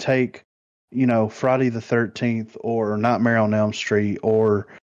 anyone could take, Friday the 13th or Nightmare on Elm Street or,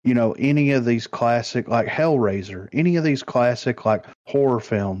 any of these classic, Hellraiser, any of these classic, horror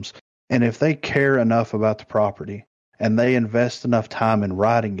films. And if they care enough about the property and they invest enough time in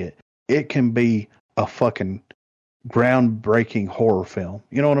writing it, it can be a fucking groundbreaking horror film.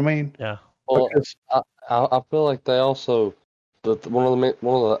 You know what I mean? Yeah. Well, I feel like they also one of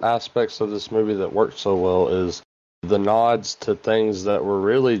the aspects of this movie that works so well is the nods to things that were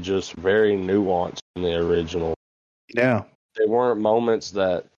really just very nuanced in the original. Yeah, they weren't moments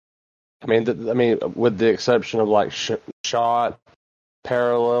that. With the exception of shot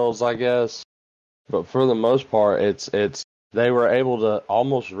parallels, I guess. But for the most part, it's they were able to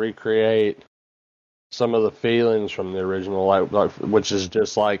almost recreate some of the feelings from the original, which is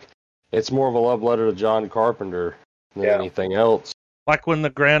just it's more of a love letter to John Carpenter than anything else. Like when the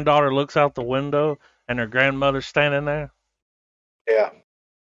granddaughter looks out the window and her grandmother's standing there. Yeah.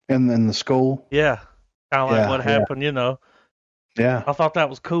 And in the school. Yeah. Kind of like what happened, Yeah. I thought that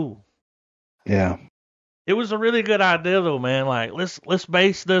was cool. Yeah. It was a really good idea though, man. Let's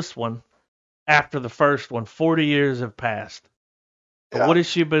base this one after the first one. 40 years have passed. Yeah. What has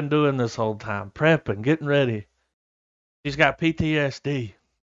she been doing this whole time? Prepping, getting ready. She's got PTSD.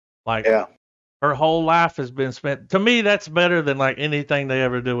 Her whole life has been spent. To me, that's better than anything they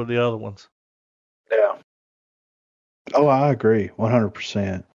ever do with the other ones. Yeah. Oh, I agree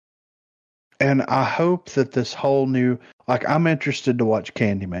 100%. And I hope that this whole new, I'm interested to watch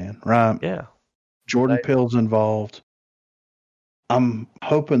Candyman, right? Yeah. Jordan Peele's involved. I'm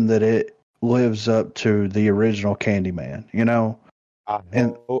hoping that it lives up to the original Candyman, I'm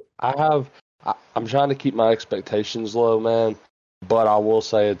trying to keep my expectations low, man. But I will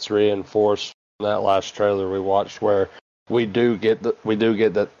say it's reinforced from that last trailer we watched, where we do get the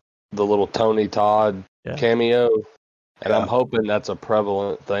little Tony Todd cameo, and I'm hoping that's a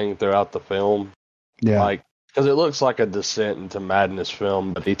prevalent thing throughout the film. Yeah, because it looks like a descent into madness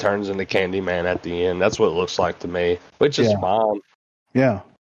film, but he turns into Candyman at the end. That's what it looks like to me, which is fine. Yeah,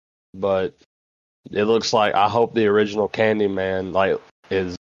 but it looks like I hope the original Candyman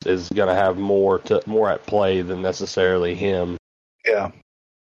is gonna have more at play than necessarily him. Yeah.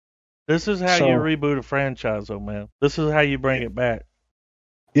 This is how you reboot a franchise, though, man. This is how you bring it back.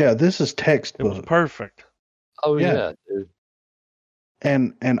 Yeah, this is textbook. It was perfect. Oh yeah, dude.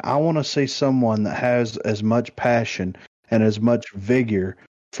 And I want to see someone that has as much passion and as much vigor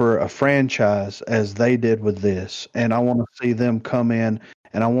for a franchise as they did with this. And I want to see them come in,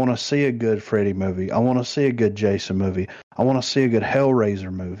 and I want to see a good Freddy movie. I want to see a good Jason movie. I want to see a good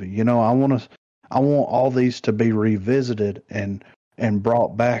Hellraiser movie. You know, I want all these to be revisited and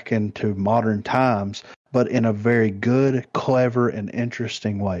brought back into modern times, but in a very good, clever, and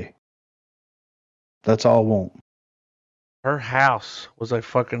interesting way. That's all I want. Her house was a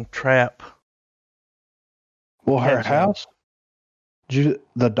fucking trap. Well, her house, the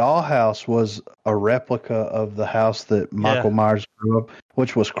dollhouse was a replica of the house that Michael Myers grew up,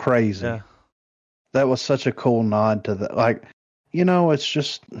 which was crazy. Yeah. That was such a cool nod to that. Like, you know, it's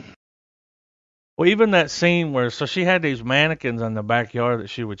just... Well, even that scene where, so she had these mannequins in the backyard that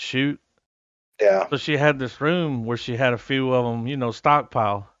she would shoot. Yeah. So she had this room where she had a few of them, you know,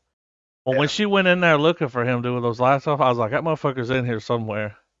 stockpile. Well, when she went in there looking for him doing those lights off, I was like, that motherfucker's in here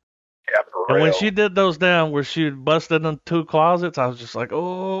somewhere. Yeah, for and real. when she did those down where she busted in 2 closets, I was just like,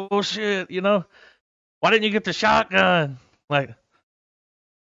 oh, shit, you know? Why didn't you get the shotgun? Like,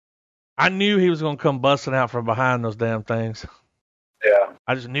 I knew he was going to come busting out from behind those damn things. Yeah.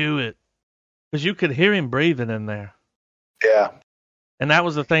 I just knew it. Because you could hear him breathing in there. Yeah. And that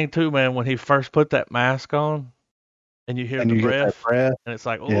was the thing, too, man, when he first put that mask on. And you hear the breath, and it's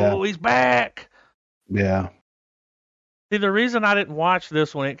like, oh, he's back. Yeah. See, the reason I didn't watch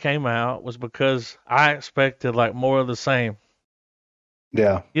this when it came out was because I expected, like, more of the same.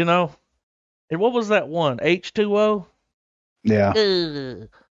 Yeah. You know? And what was that one? H2O? Yeah.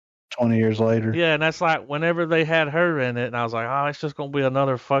 20 years later. Yeah, and that's like whenever they had her in it, and I was like, oh, it's just going to be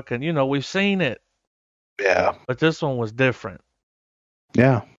another fucking, you know, we've seen it. Yeah. But this one was different.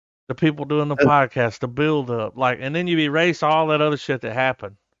 Yeah. The people doing the podcast, the build up, like, and then you erase all that other shit that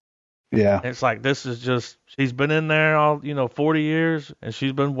happened. Yeah. And it's like, this is just, she's been in there all, 40 years, and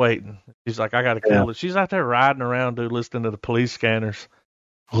she's been waiting. She's like, I got to kill it. She's out there riding around, dude, listening to the police scanners.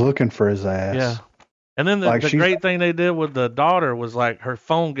 Looking for his ass. Yeah. And then the great thing they did with the daughter was, like, her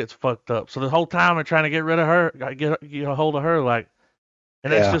phone gets fucked up. So the whole time they're trying to get rid of her, get a hold of her, like,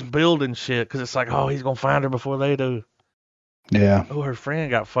 and it's just building shit, because it's like, oh, he's going to find her before they do. Yeah. Oh, her friend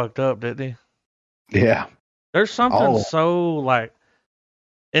got fucked up, didn't he? Yeah. There's something so, like,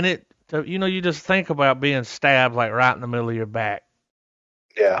 and it, you just think about being stabbed, like, right in the middle of your back.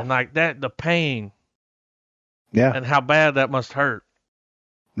 Yeah. And, like, that, the pain. Yeah. And how bad that must hurt.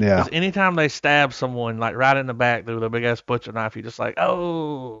 Yeah. Because anytime they stab someone, like, right in the back with a big-ass butcher knife, you're just like,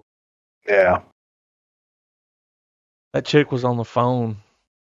 oh. Yeah. That chick was on the phone.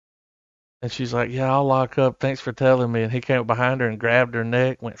 And she's like, yeah, I'll lock up. Thanks for telling me. And he came up behind her and grabbed her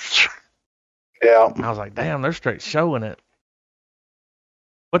neck. Went, yeah. I was like, damn, they're straight showing it.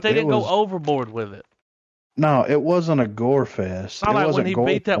 But they didn't go overboard with it. No, it wasn't a gore fest. Not like when he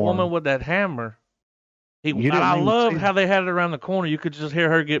beat that woman with that hammer. I love how they had it around the corner. You could just hear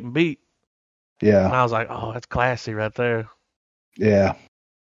her getting beat. Yeah. And I was like, oh, that's classy right there. Yeah.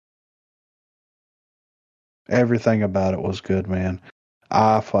 Everything about it was good, man.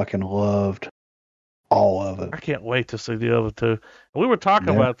 I fucking loved all of it. I can't wait to see the other two. We were talking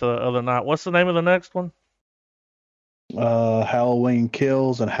about the other night. What's the name of the next one? Halloween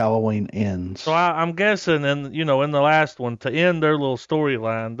Kills and Halloween Ends. So I'm guessing, in the last one, to end their little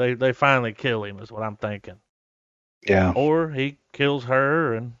storyline, they finally kill him, is what I'm thinking. Yeah. Or he kills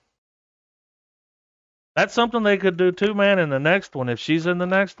her, and that's something they could do too, man. In the next one, if she's in the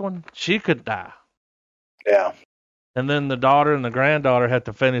next one, she could die. Yeah. And then the daughter and the granddaughter had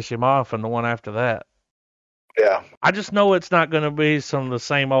to finish him off in the one after that. Yeah. I just know it's not going to be some of the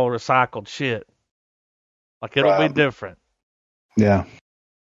same old recycled shit. Like, it'll be different. Yeah.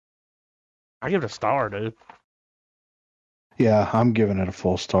 I give it a star, dude. Yeah, I'm giving it a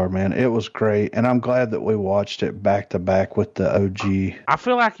full star, man. It was great. And I'm glad that we watched it back to back with the OG. I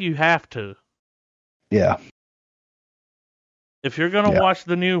feel like you have to. Yeah. If you're going to watch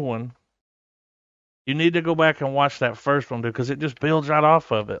the new one, you need to go back and watch that first one, dude, because it just builds right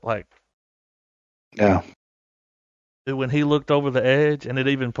off of it. Like, yeah. When he looked over the edge, and it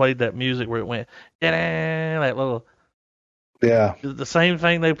even played that music where it went, that little. Yeah. The same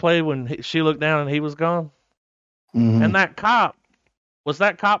thing they played when she looked down and he was gone. Mm-hmm. And that cop, was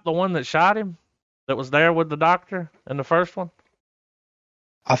that cop the one that shot him? That was there with the doctor in the first one?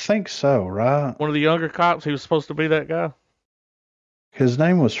 I think so, right? One of the younger cops, he was supposed to be that guy? His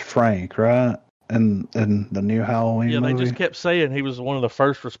name was Frank, right? in the new Halloween movie? Yeah, they just kept saying he was one of the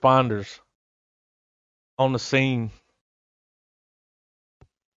first responders on the scene.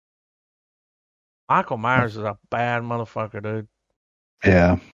 Michael Myers is a bad motherfucker, dude.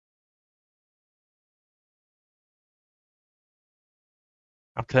 Yeah.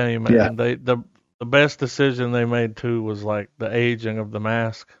 I'm telling you, man, the best decision they made too was like the aging of the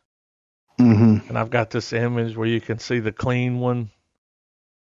mask. Mm-hmm. And I've got this image where you can see the clean one,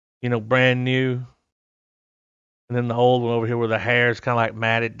 brand new, and then the old one over here where the hair is kind of like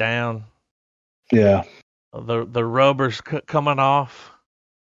matted down. Yeah. The rubber's coming off.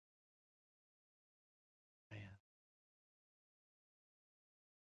 Man.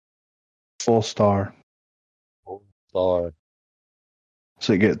 Full star. Full star.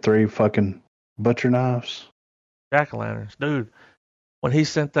 So you get 3 fucking butcher knives. Jack-o'-lanterns, dude. When he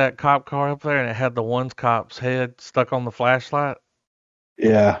sent that cop car up there and it had the one cop's head stuck on the flashlight.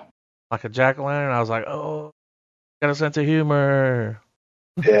 Yeah. Like a jack-o'-lantern, I was like, oh, got a sense of humor.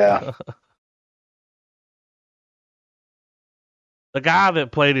 Yeah. The guy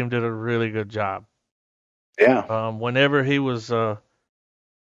that played him did a really good job. Yeah. Whenever he was,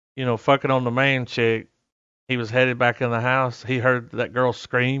 fucking on the main chick, he was headed back in the house. He heard that girl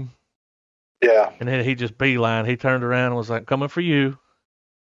scream. Yeah. And then he just beeline. He turned around and was like, coming for you.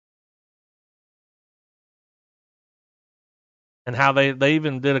 And how they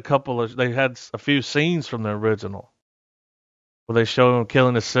even did they had a few scenes from the original where they show him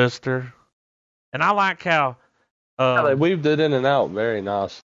killing his sister. And I like how they weaved it in and out very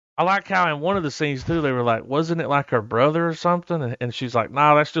nice. I like how in one of the scenes too they were like, wasn't it like her brother or something? And she's like,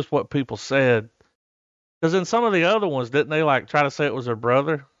 nah, that's just what people said. Because in some of the other ones, didn't they like try to say it was her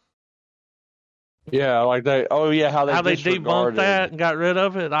brother? Yeah, like how they debunked that and got rid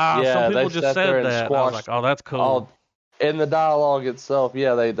of it. Some people just said that. And I was like, oh, that's cool. In the dialogue itself,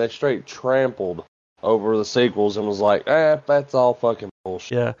 they straight trampled over the sequels and was like, that's all fucking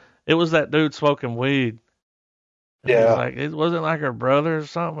bullshit. Yeah, it was that dude smoking weed. And he was like, it wasn't like her brother or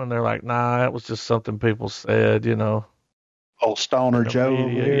something. And they're like, nah, it was just something people said, Old Stoner Joe over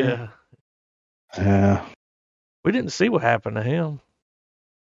here. Yeah. We didn't see what happened to him.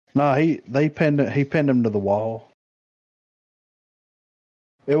 No, he pinned him to the wall.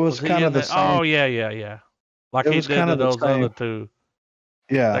 It was kind of the same. Oh yeah. Like he did to those other two.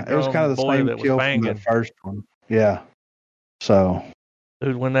 Yeah, it was kind of the same kill from the first one. Yeah. So,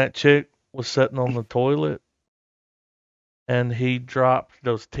 dude, when that chick was sitting on the toilet and he dropped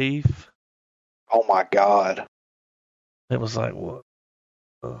those teeth. Oh my God. It was like, what?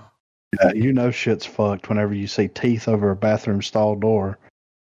 Yeah, shit's fucked whenever you see teeth over a bathroom stall door.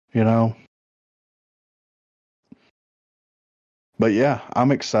 But yeah,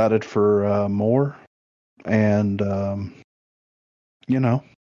 I'm excited for more. And,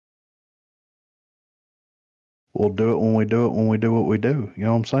 we'll do it when we do what we do. You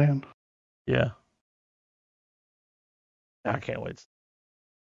know what I'm saying? Yeah. I can't wait.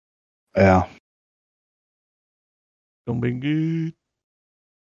 Yeah. Gonna be good.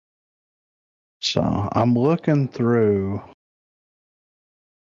 So I'm looking through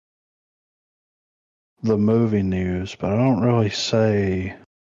the movie news, but I don't really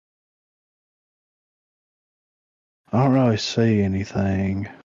see anything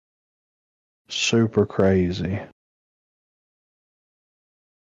super crazy.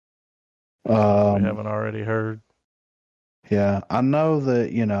 We haven't already heard. Yeah, I know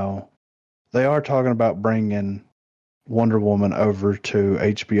that, they are talking about bringing Wonder Woman over to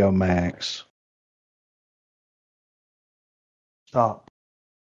HBO Max. Stop.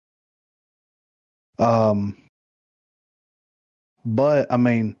 But, I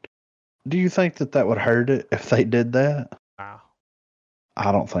mean, do you think that would hurt it if they did that? Wow.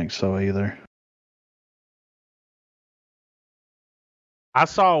 I don't think so either. I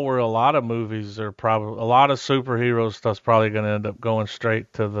saw where a lot of movies a lot of superhero stuff's probably going to end up going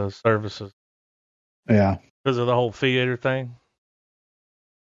straight to the services. Yeah. Because of the whole theater thing.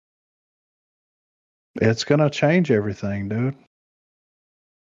 It's going to change everything, dude.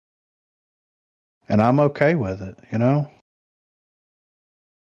 And I'm okay with it,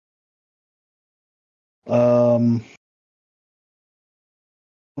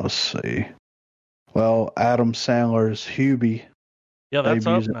 Let's see. Well, Adam Sandler's Hubie. Yeah, that's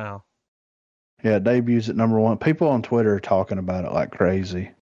up now. Yeah, debuts at #1. People on Twitter are talking about it like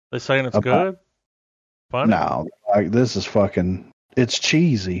crazy. They saying it's good? Funny? No, like this is fucking. It's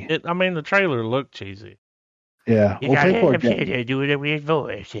cheesy. The trailer looked cheesy. Yeah. People are doing a weird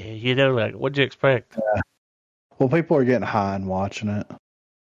voice. Like, what'd you expect? Yeah. Well, people are getting high and watching it.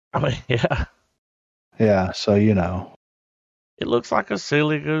 Yeah. Yeah, so Yeah, It looks like a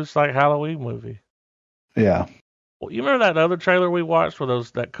silly goose, like Halloween movie. Yeah. Well, you remember that other trailer we watched where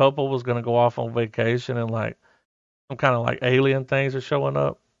that couple was going to go off on vacation and like some kind of like alien things are showing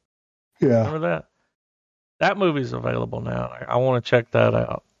up? Yeah. Remember that? That movie's available now. I want to check that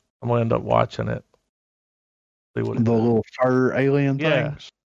out. I'm going to end up watching it. See what the little fur alien things?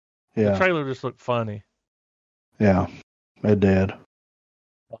 Yeah. The trailer just looked funny. Yeah, it did.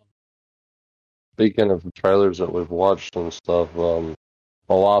 Speaking of trailers that we've watched and stuff, my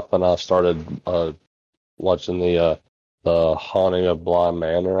wife and I started watching the Haunting of Bly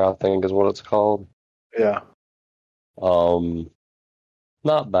Manor, I think is what it's called. Yeah.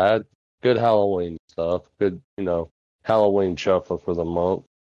 Not bad. Good Halloween stuff. Good, Halloween chuffle for the month.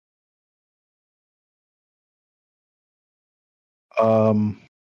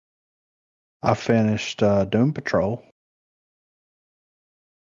 I finished Doom Patrol.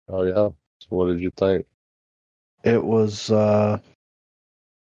 Oh yeah. So what did you think? It was good.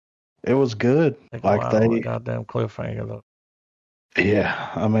 Like they goddamn cliffhanger though. Yeah,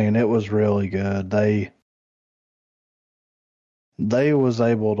 I mean it was really good. They was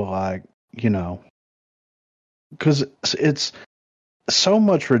able to because it's so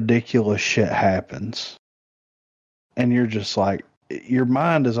much ridiculous shit happens, and you're just like, your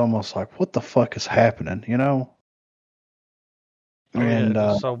mind is almost like, what the fuck is happening, Oh, and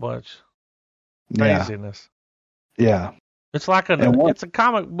so much craziness. Yeah. It's like it's a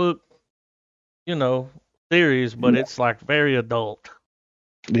comic book, series, but it's like very adult.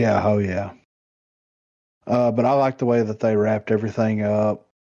 Yeah, oh yeah. But I like the way that they wrapped everything up,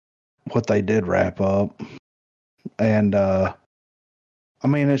 what they did wrap up. And I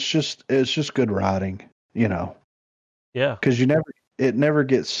mean it's just good writing, Yeah. Because it never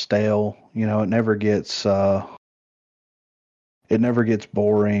gets stale, it never gets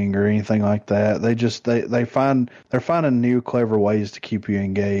boring or anything like that. They're finding new clever ways to keep you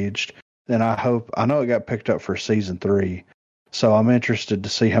engaged. And I know it got picked up for season 3. So I'm interested to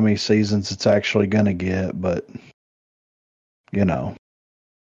see how many seasons it's actually going to get, but Yeah,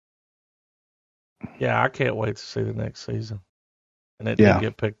 I can't wait to see the next season. And it did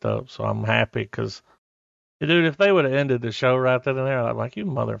get picked up, so I'm happy because, dude, if they would have ended the show right then and there, I'm like, you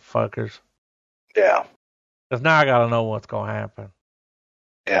motherfuckers. Yeah. Because now I got to know what's going to happen.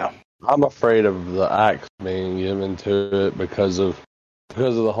 Yeah. I'm afraid of the axe being given to it because of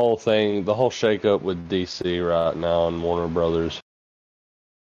the whole thing, the whole shakeup with DC right now and Warner Brothers.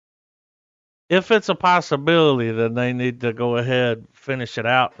 If it's a possibility, then they need to go ahead, finish it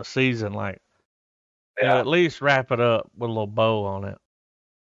out the season, at least wrap it up with a little bow on it.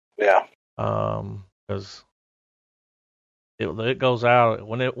 Yeah. Because it goes out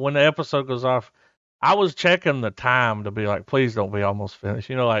when the episode goes off. I was checking the time to be like, please don't be almost finished.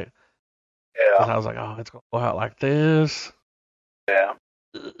 Yeah. I was like, oh, it's gonna go out like this. Yeah.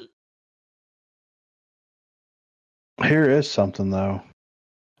 Here is something though.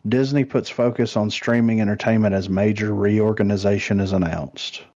 Disney puts focus on streaming entertainment as major reorganization is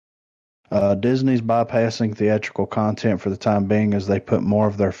announced. Disney's bypassing theatrical content for the time being as they put more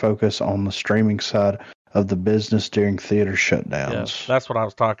of their focus on the streaming side of the business during theater shutdowns. Yeah, that's what I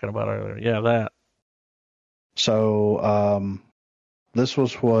was talking about earlier. Yeah, that. So this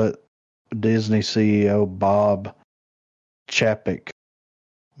was what Disney CEO Bob Chapek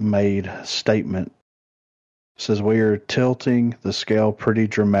made a statement. Says, we are tilting the scale pretty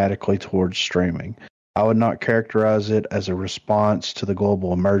dramatically towards streaming. I would not characterize it as a response to the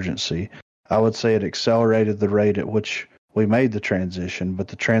global emergency. I would say it accelerated the rate at which we made the transition, but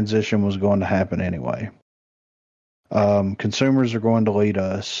the transition was going to happen anyway. Consumers are going to lead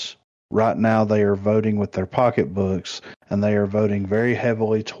us. Right now, they are voting with their pocketbooks, and they are voting very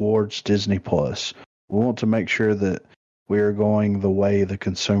heavily towards Disney Plus. We want to make sure that we are going the way the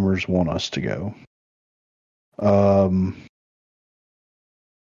consumers want us to go.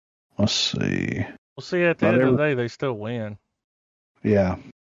 Let's see. Well, see, at the end of the day, they still win. Yeah.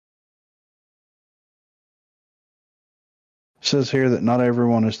 It says here that not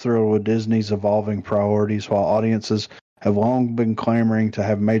everyone is thrilled with Disney's evolving priorities, while audiences have long been clamoring to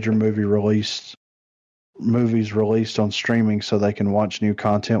have major movies released on streaming so they can watch new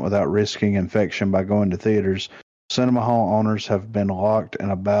content without risking infection by going to theaters. Cinema hall owners have been locked in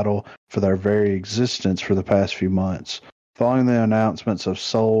a battle for their very existence for the past few months. Following the announcements of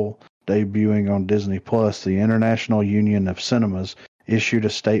Soul debuting on Disney Plus, the International Union of Cinemas issued a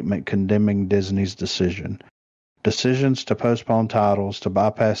statement condemning Disney's decision. Decisions to postpone titles, to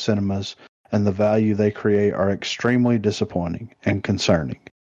bypass cinemas, and the value they create are extremely disappointing and concerning,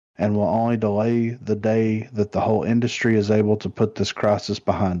 and will only delay the day that the whole industry is able to put this crisis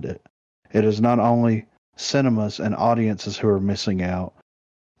behind it. It is not only cinemas, and audiences who are missing out.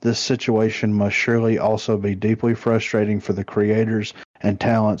 This situation must surely also be deeply frustrating for the creators and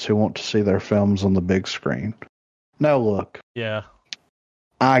talents who want to see their films on the big screen. Now look. Yeah.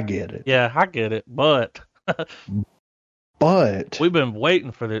 I get it. Yeah, I get it. But we've been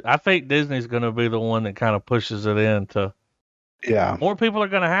waiting for this. I think Disney's going to be the one that kind of pushes it into. Yeah. More people are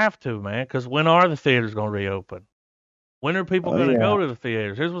going to have to, man, because when are the theaters going to reopen? When are people going to go to the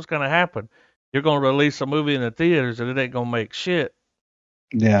theaters? Here's what's going to happen. You're going to release a movie in the theaters and it ain't going to make shit.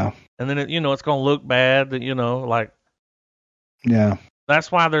 Yeah. And then, it's going to look bad, Yeah.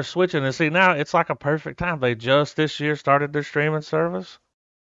 That's why they're switching. And see, now it's like a perfect time. They just this year started their streaming service.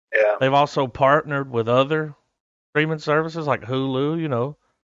 Yeah. They've also partnered with other streaming services like Hulu,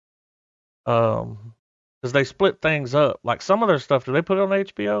 because they split things up. Like some of their stuff, do they put it on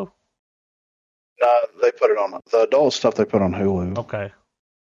HBO? No, they put it on the adult stuff. They put on Hulu. Okay.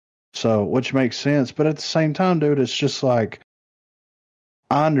 So, which makes sense, but at the same time, dude, it's just like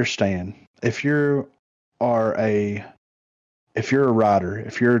I understand if you're a writer,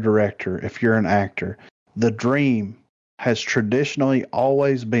 if you're a director, if you're an actor, the dream has traditionally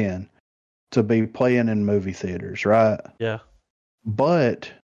always been to be playing in movie theaters, right? Yeah. But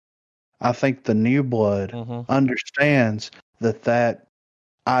I think the new blood understands that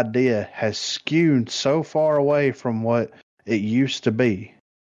idea has skewed so far away from what it used to be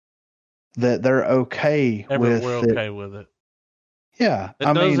that they're okay with we're okay with it. Yeah.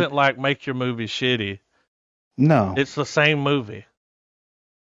 It doesn't make your movie shitty. No. It's the same movie.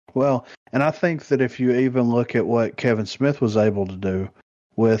 Well, and I think that if you even look at what Kevin Smith was able to do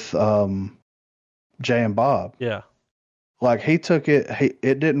with Jay and Bob. Yeah. Like he took it,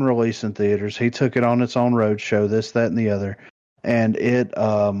 it didn't release in theaters. He took it on its own roadshow, this, that, and the other. And it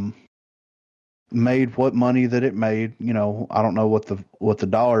made what money that it made. I don't know what the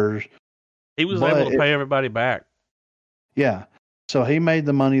dollars. He was able to pay everybody back. Yeah. So he made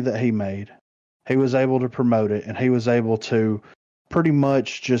the money that he made. He was able to promote it, and he was able to pretty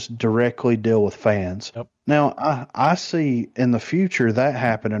much just directly deal with fans. Yep. Now, I see in the future that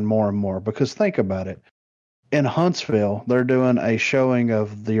happening more and more, because think about it. In Huntsville, they're doing a showing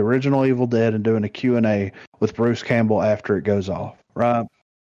of the original Evil Dead and doing a Q&A with Bruce Campbell after it goes off, right?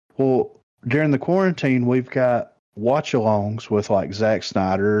 Well, during the quarantine, we've got watch-alongs with like Zack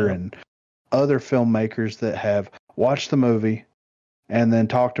Snyder and other filmmakers that have watched the movie and then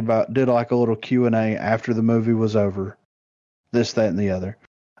did like a little Q&A after the movie was over, this, that, and the other.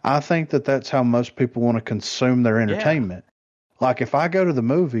 I think that that's how most people want to consume their entertainment. Yeah. Like if I go to the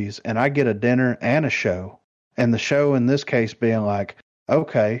movies and I get a dinner and a show, and the show in this case being like,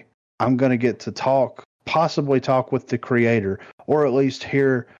 okay, I'm going to get to possibly talk with the creator, or at least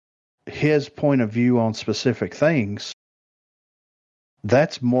hear his point of view on specific things.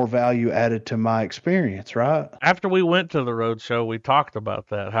 That's more value added to my experience, right? After we went to the road show, we talked about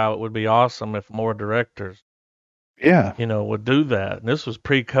that, how it would be awesome if more directors, would do that. And this was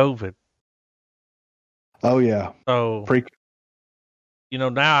pre-COVID. Oh, yeah. So,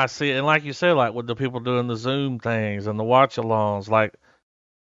 now I see it. And like you said, like with the people doing the Zoom things and the watch-alongs, like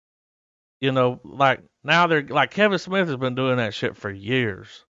now they're like Kevin Smith has been doing that shit for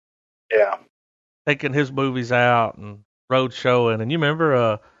years. Yeah. Taking his movies out and road showing. And you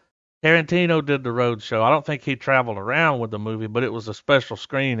remember Tarantino did the road show. I don't think he traveled around with the movie, but it was a special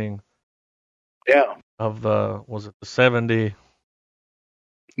screening. Yeah. Of was it the 70?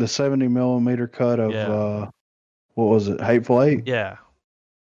 The 70 millimeter cut of what was it? Hateful Eight? Yeah.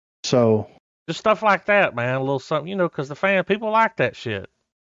 So just stuff like that, man. A little something, because the people like that shit.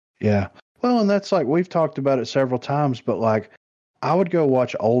 Yeah. Well, and that's like we've talked about it several times, but like I would go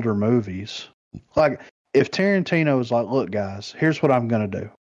watch older movies. Like if Tarantino was like, look, guys, here's what I'm going to do.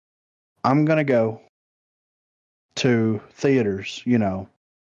 I'm going to go to theaters,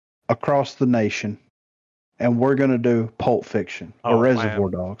 across the nation, and we're going to do Pulp Fiction or Reservoir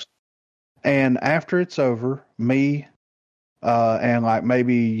Dogs. And after it's over, me and like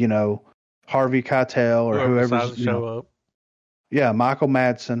maybe, Harvey Keitel or whoever's show up. Yeah, Michael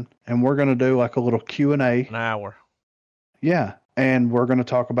Madsen, and we're going to do like a little Q&A. An hour. Yeah, and we're going to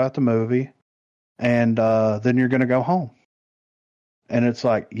talk about the movie, and then you're going to go home. And it's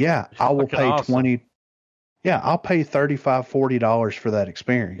like, I will pay awesome. I'll pay $35, $40 for that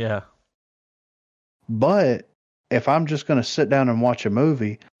experience. Yeah. But if I'm just going to sit down and watch a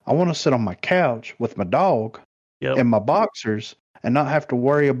movie, I want to sit on my couch with my dog and my boxers and not have to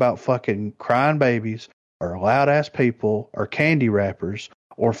worry about fucking crying babies or loud ass people or candy wrappers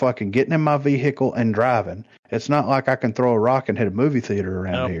or fucking getting in my vehicle and driving. It's not like I can throw a rock and hit a movie theater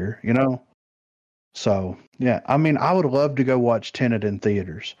around here, So, I would love to go watch Tenet in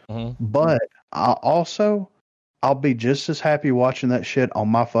theaters, but I'll be just as happy watching that shit on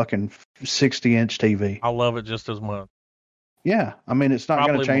my fucking 60-inch TV. I love it just as much. Yeah, I mean, it's not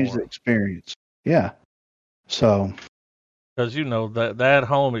going to change the experience. Yeah, so because that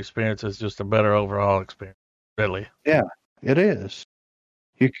home experience is just a better overall experience. Really. Yeah, it is.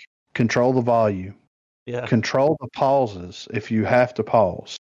 You control the volume. Yeah. Control the pauses if you have to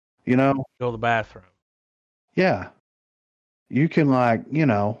pause. Go to the bathroom. Yeah. You can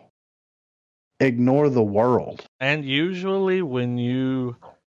ignore the world. And usually when you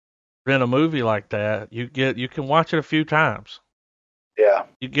rent a movie like that, you can watch it a few times. Yeah.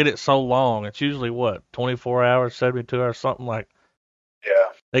 You get it so long. It's usually 24 hours, 72 hours, something like.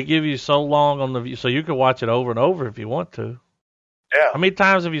 Yeah. They give you so long on the view, so you can watch it over and over if you want to. Yeah. How many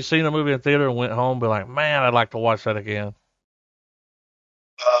times have you seen a movie in theater and went home and be like, man, I'd like to watch that again?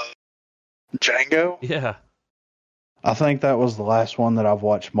 Django? Yeah. I think that was the last one that I've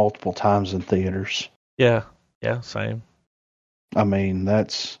watched multiple times in theaters. Yeah. Yeah, same. I mean,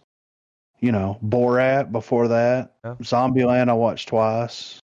 that's, Borat before that. Yeah. Zombieland I watched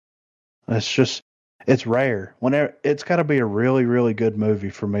twice. It's rare. Whenever it's got to be a really, really good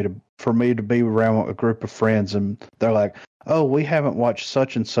movie for me to be around a group of friends and they're like, "Oh, we haven't watched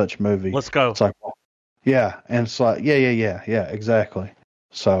such and such movie. Let's go." It's like, yeah, and it's like, yeah, exactly.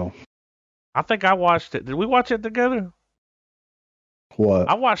 So, I think I watched it. Did we watch it together? What?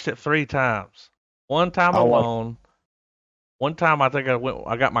 I watched it 3 times. One time alone. One time I think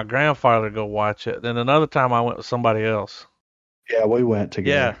I got my grandfather to go watch it. Then another time I went with somebody else. Yeah, we went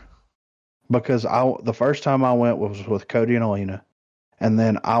together. Yeah. Because the first time I went was with Cody and Alina, and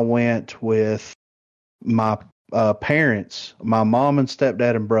then I went with my parents, my mom and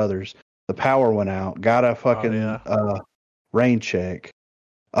stepdad and brothers. The power went out. Got a fucking rain check.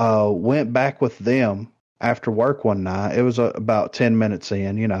 Went back with them after work one night. It was about 10 minutes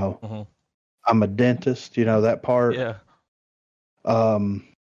in. Mm-hmm. I'm a dentist. That part. Yeah.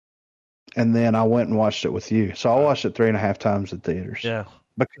 And then I went and watched it with you. So I watched it 3.5 times at theaters. Yeah.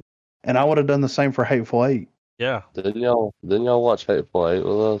 And I would have done the same for Hateful Eight. Yeah. Didn't y'all watch Hateful Eight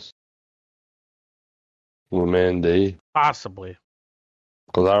with us? With Mandy? Possibly.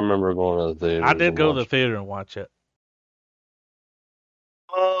 Because I remember going to the theater. I did go to the theater and watch it.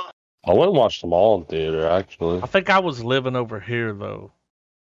 I went and watched them all in theater, actually. I think I was living over here, though,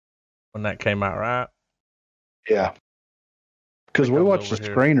 when that came out, right? Yeah. Because we watched a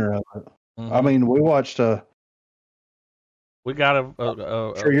screener of it. Mm-hmm. I mean, we watched we got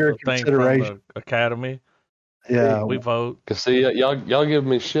a for your thing from the Academy. Yeah, we vote. Cause see, y'all give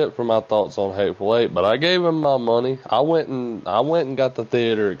me shit for my thoughts on Hateful Eight, but I gave him my money. I went and got the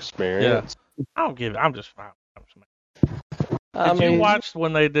theater experience. Yeah. I'm just fine. Did you watch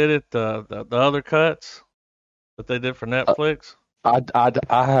when they did it the other cuts that they did for Netflix? I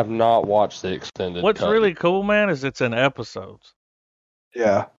have not watched the extended. What's cut. really cool, man, is it's in episodes.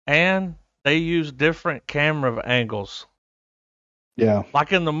 Yeah, and they use different camera angles. Yeah.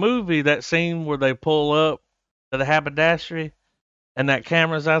 Like in the movie, that scene where they pull up to the haberdashery and that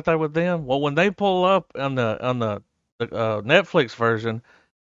camera's out there with them. Well, when they pull up on the Netflix version,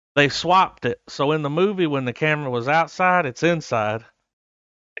 they swapped it. So in the movie, when the camera was outside, it's inside.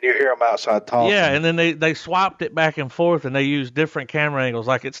 And you hear them outside talking. Yeah, and then they swapped it back and forth, and they used different camera angles.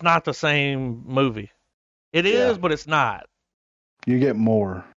 Like, it's not the same movie. It is, but it's not. You get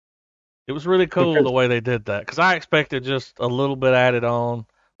more. It was really cool the way they did that, because I expected just a little bit added on,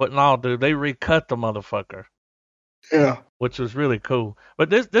 but no, dude, they recut the motherfucker. Yeah. Which was really cool. But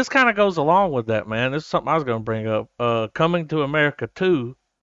this kind of goes along with that, man. This is something I was going to bring up. Coming to America 2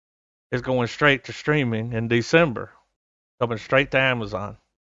 is going straight to streaming in December. Coming straight to Amazon.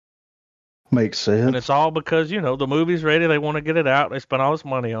 Makes sense. And it's all because, the movie's ready. They want to get it out. They spent all this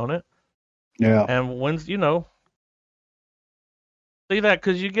money on it. Yeah. And when's, see that,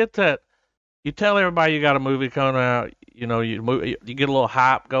 because you get that. You tell everybody you got a movie coming out, you get a little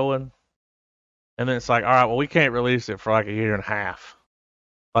hype going, and then it's like, all right, well, we can't release it for like a year and a half.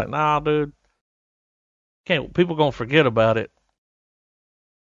 Like, nah, dude, people gonna forget about it.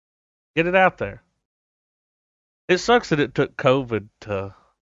 Get it out there. It sucks that it took COVID to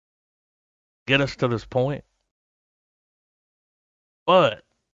get us to this point, but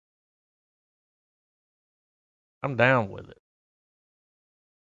I'm down with it.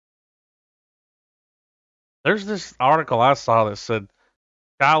 There's this article I saw that said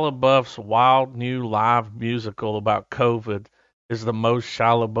Shia LaBeouf's wild new live musical about COVID is the most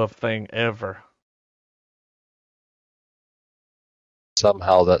Shia LaBeouf thing ever.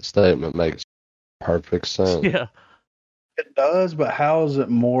 Somehow that statement makes perfect sense. Yeah. It does, but how is it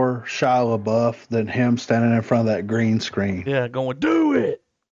more Shia LaBeouf than him standing in front of that green screen? Yeah, going, do it.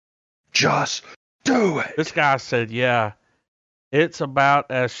 Just do it. This guy said, yeah, it's about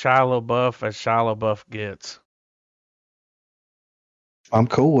as Shia LaBeouf gets. I'm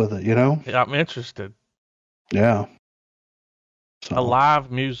cool with it, you know? Yeah, I'm interested. Yeah. So. A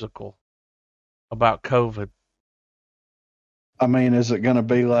live musical about COVID. I mean, is it going to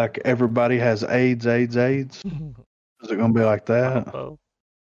be like everybody has AIDS? Is it going to be like that?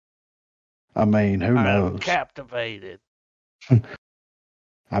 I mean, who knows? I'm captivated.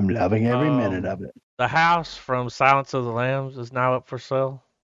 I'm loving every minute of it. The house from Silence of the Lambs is now up for sale.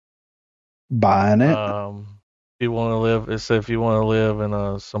 Buying it. If you want to live, it said if you want to live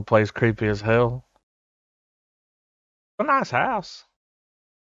in some place creepy as hell. It's a nice house.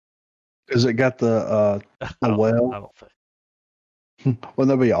 Has it got the well? I don't think.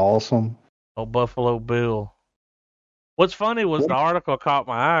 Wouldn't that be awesome? Oh, Buffalo Bill. What's funny was the article caught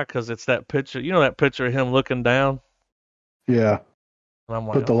my eye because it's that picture. You know that picture of him looking down? Yeah. And I'm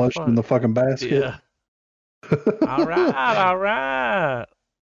like, put the lotion in the fucking basket. Yeah. All right.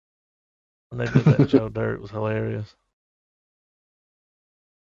 When they did that Joe Dirt, it was hilarious.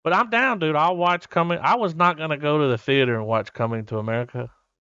 But I'm down, dude. I'll watch Coming. I was not going to go to the theater and watch Coming to America.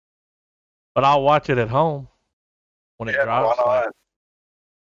 But I'll watch it at home when it drops.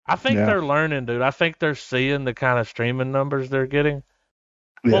 I think they're learning, dude. I think they're seeing the kind of streaming numbers they're getting.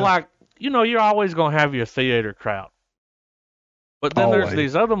 Yeah. Well, like, you're always going to have your theater crowd. But then there's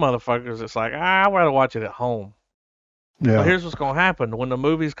these other motherfuckers that's like, I'd rather watch it at home. Yeah. But here's what's going to happen. When the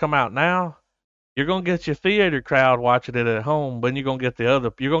movies come out now, you're going to get your theater crowd watching it at home, but you're going to get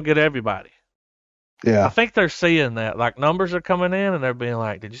you're going to get everybody. Yeah. I think they're seeing that. Like, numbers are coming in, and they're being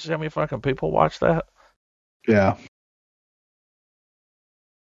like, did you see how many fucking people watch that? Yeah.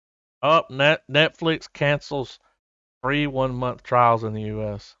 Netflix cancels free 1-month trials in the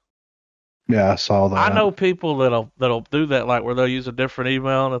U.S. Yeah, I saw that. I know people that'll do that, like where they'll use a different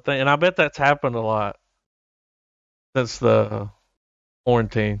email and a thing, and I bet that's happened a lot since the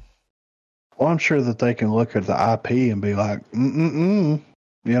quarantine. Well, I'm sure that they can look at the IP and be like, you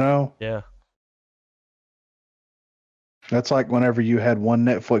know? Yeah. That's like whenever you had one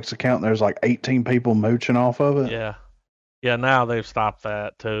Netflix account, and there's like 18 people mooching off of it. Yeah. Yeah, now they've stopped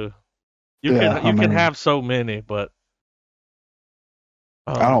that too. You can have so many, but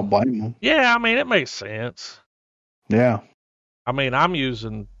I don't blame them. Yeah, I mean, it makes sense. Yeah. I mean, I'm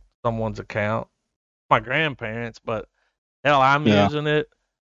using someone's account, my grandparents, but hell, I'm using it.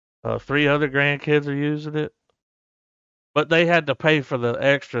 3 other grandkids are using it. But they had to pay for the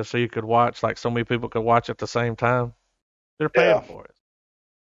extra so you could watch, like so many people could watch at the same time. They're paying for it.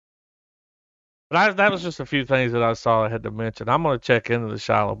 But that was just a few things that I saw I had to mention. I'm going to check into the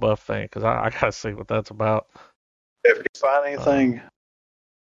Shia LaBeouf thing because I got to see what that's about. If you find anything,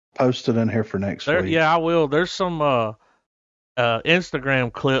 post it in here for next week. Yeah, I will. There's some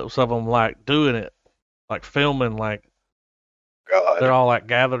Instagram clips of them like doing it, like filming, like they're all like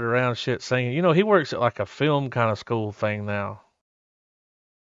gathered around shit singing. He works at like a film kind of school thing now.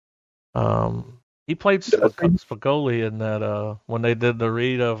 He played Spicoli in that when they did the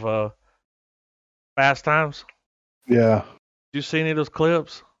read of Fast Times. Yeah. Did you see any of those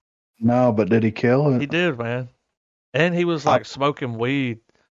clips? No, but did he kill it? He did, man. And he was like smoking weed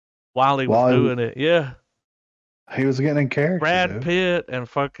while he was doing it. Yeah. He was getting in character. Brad Pitt and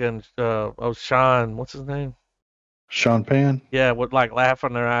fucking Sean, what's his name? Sean Penn? Yeah, with like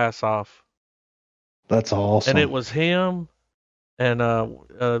laughing their ass off. That's awesome. And it was him and you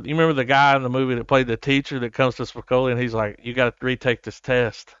remember the guy in the movie that played the teacher that comes to Spicoli and he's like, you got to retake this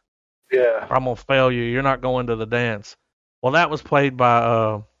test. Yeah. Or I'm going to fail you. You're not going to the dance. Well, that was played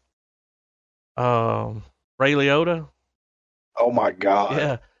by Ray Liotta. Oh, my God.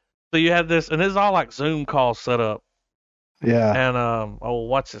 Yeah. So you had this, and this is all like Zoom calls set up. Yeah. And,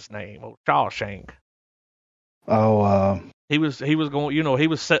 what's his name? Shawshank. He was going, he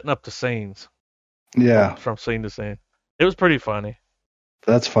was setting up the scenes. Yeah. From scene to scene. It was pretty funny.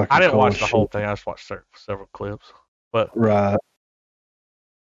 That's fucking I didn't cool watch the whole thing. I just watched several clips. But right.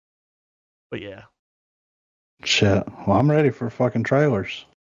 But yeah. Shit. Well, I'm ready for fucking trailers.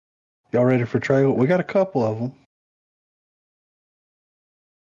 Y'all ready for trailer? We got a couple of them.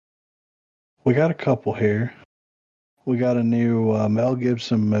 We got a couple here. We got a new Mel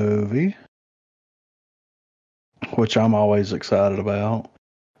Gibson movie, which I'm always excited about.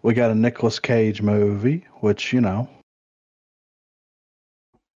 We got a Nicolas Cage movie, which,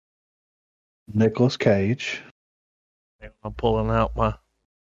 Nicolas Cage. I'm pulling out my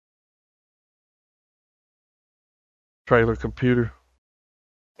trailer computer.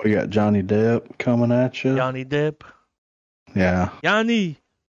 We got Johnny Depp coming at you. Johnny Depp. Yeah. Johnny.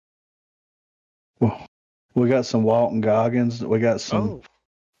 Well, we got some Walton Goggins. We got some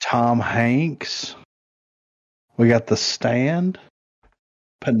Tom Hanks. We got The Stand.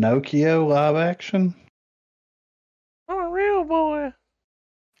 Pinocchio live action. I'm a real boy.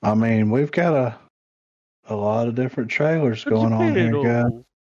 I mean, we've got a lot of different trailers going on here, guys.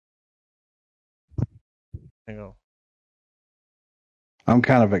 Hang on. I'm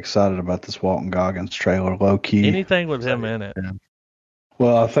kind of excited about this Walton Goggins trailer, low key. Anything with him in it.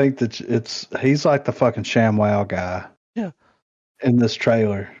 Well, I think that he's like the fucking ShamWow guy. Yeah. In this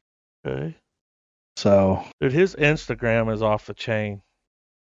trailer. Okay. So. Dude, his Instagram is off the chain.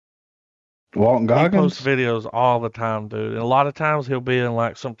 Walton Goggins? He posts videos all the time, dude. And a lot of times he'll be in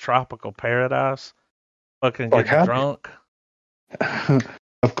like some tropical paradise, fucking getting drunk.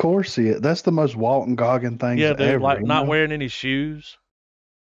 Of course he is. That's the most Walton Goggins thing. Yeah, dude, ever, like not wearing any shoes.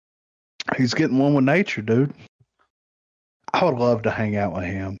 He's getting one with nature, dude. I would love to hang out with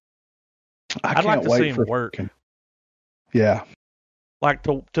him. I'd like to see him work. Yeah. Like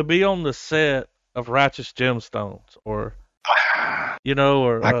to be on the set of Righteous Gemstones or,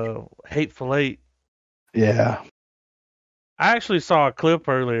 or Hateful Eight. Yeah. I actually saw a clip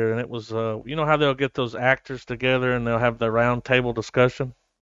earlier, and it was, you know how they'll get those actors together and they'll have their round table discussion?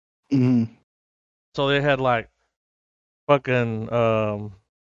 Mm-hmm. So they had like fucking,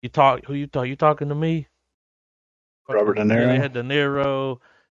 you talking to me? Robert De Niro. Yeah, they had De Niro,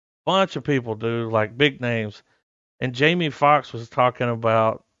 bunch of people, dude, like big names. And Jamie Foxx was talking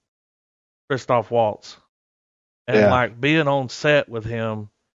about Christoph Waltz and like being on set with him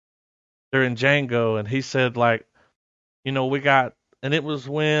during Django. And he said like, we got, and it was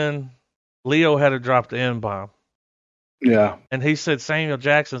when Leo had to drop the N-bomb. Yeah. And he said Samuel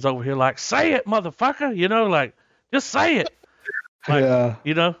Jackson's over here like, say it, motherfucker. Like, just say it. Like, yeah.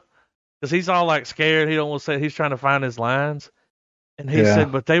 Because he's all like scared. He don't want to say. He's trying to find his lines. And he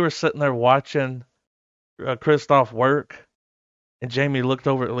said, but they were sitting there watching Christoph work. And Jamie looked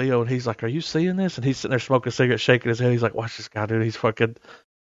over at Leo and he's like, are you seeing this? And he's sitting there smoking a cigarette, shaking his head. He's like, watch this guy, dude. He's fucking,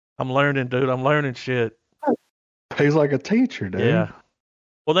 I'm learning, dude. I'm learning shit. He's like a teacher, dude. Yeah.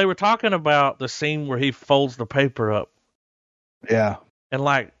 Well, they were talking about the scene where he folds the paper up. Yeah. And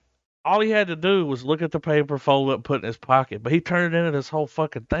like, all he had to do was look at the paper, fold it up, put it in his pocket. But he turned it into this whole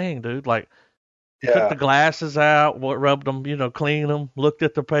fucking thing, dude. Like, took the glasses out, rubbed them, cleaned them, looked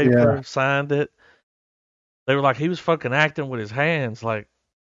at the paper, signed it. They were like, he was fucking acting with his hands. Like,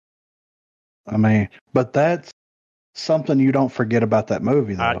 I mean, but that's something you don't forget about that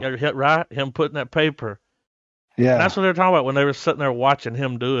movie, though. Right? Him putting that paper. Yeah. And that's what they were talking about when they were sitting there watching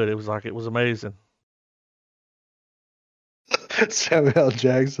him do it. It was like, it was amazing. Samuel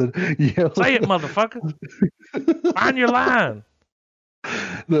Jackson yelled, say it, motherfucker. Find your line.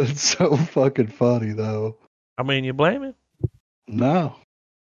 That's so fucking funny, though. I mean, you blame him? No.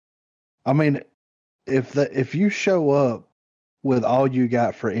 I mean, if you show up with all you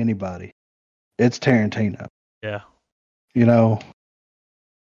got for anybody, it's Tarantino. Yeah.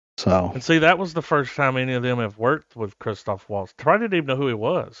 So. And see, that was the first time any of them have worked with Christoph Waltz. I didn't even know who he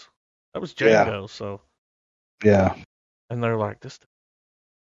was. That was Django, so. Yeah. And they're like, this.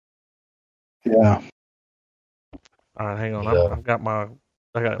 Yeah. All right, hang on. I got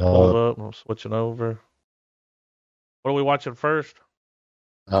it pulled up and I'm switching over. What are we watching first?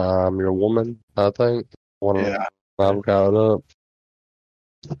 Your Woman, I think. I've got it up.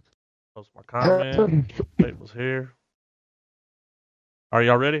 Post my comment. It was here. Are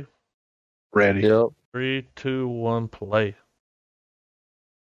y'all ready? Ready. Yep. 3, 2, 1, play.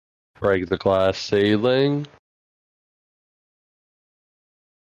 Break the glass ceiling.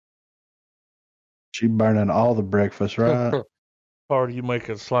 She burning all the breakfast, right? Or you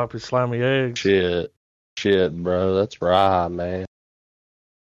making sloppy, slimy eggs? Shit, bro. That's rye, man.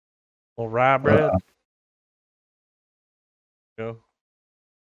 Well, rye bread. Go.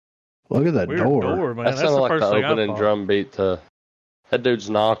 Look at that weird door, man. That sounded like the opening drum beat to. That dude's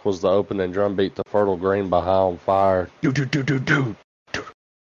knock was the opening drum beat to Fertile Green by High on Fire. Do.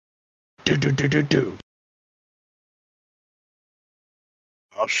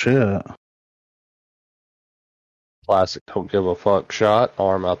 Oh shit. Classic don't give a fuck shot,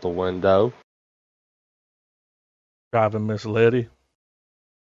 arm out the window. Driving Miss Letty.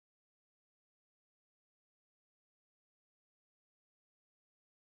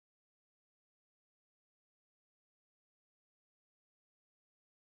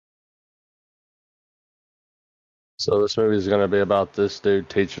 So this movie is going to be about this dude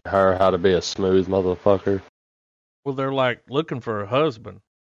teaching her how to be a smooth motherfucker. Well, they're like looking for a husband.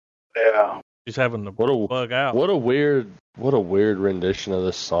 Yeah. She's having to bug out. What a weird rendition of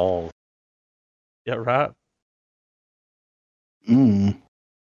this song. Yeah, right.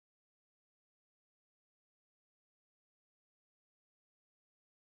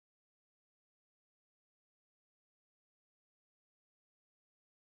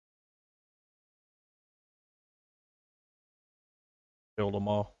 killed them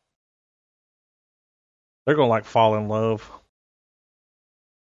all. They're gonna like fall in love.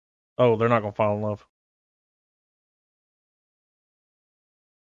 Oh, they're not gonna fall in love.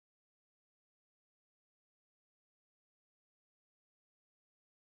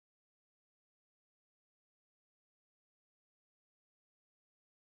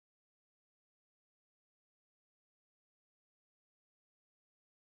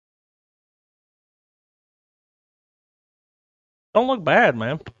 Don't look bad,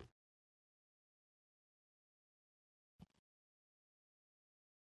 man.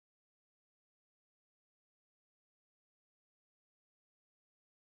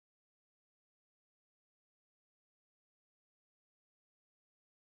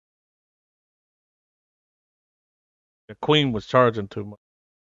 The Queen was charging too much.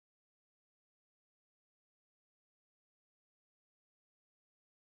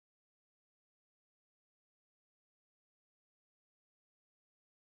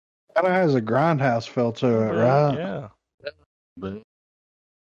 Kind of has a grindhouse feel to it, right? Yeah. But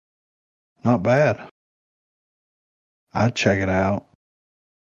not bad. I'd check it out.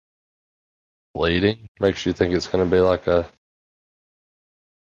 Bleeding makes you think it's going to be like a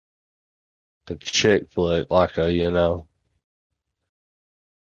chick flick, like a,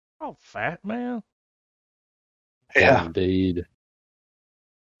 Oh, fat man. Yeah. Indeed.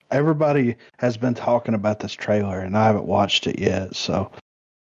 Everybody has been talking about this trailer, and I haven't watched it yet. So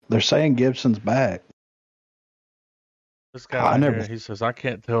they're saying Gibson's back. This guy here, he says, I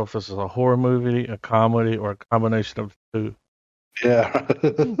can't tell if this is a horror movie, a comedy, or a combination of the two. Yeah.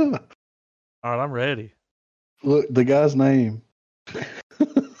 All right, I'm ready. Look, the guy's name.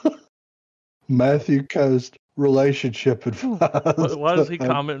 Matthew Coast Relationship Advice. Why is he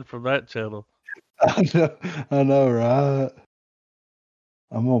commenting from that channel? I know, right?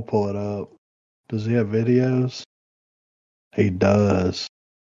 I'm going to pull it up. Does he have videos? He does.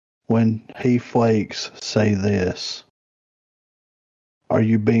 When he flakes, say this. Are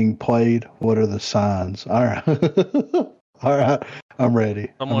you being played? What are the signs? All right. All right. I'm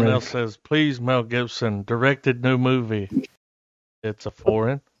ready. Someone else says, please, Mel Gibson, directed new movie. It's a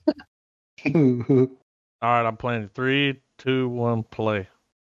foreign. All right, I'm playing 3, 2, 1, play.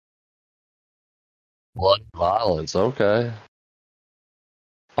 Blood violence, okay.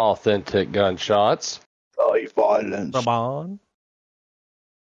 Authentic gunshots. Violence. Come on.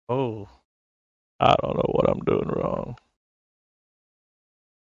 Oh, I don't know what I'm doing wrong.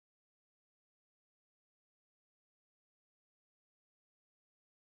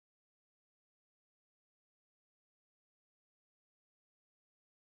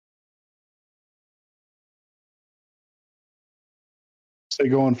 Is he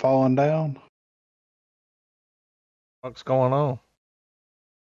going falling down? What's going on?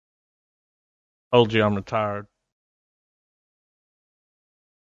 Told you I'm retired.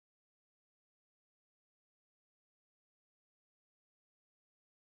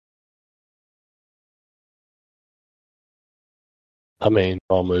 I mean,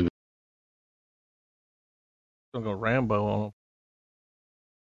 all movies. I'm gonna go Rambo on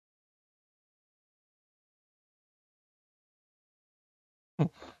him.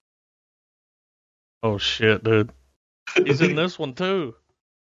 Oh shit, dude. He's in this one too.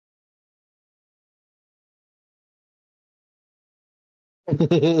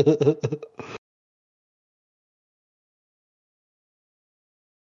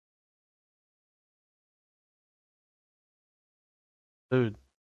 Dude.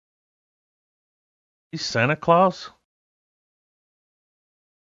 He's Santa Claus?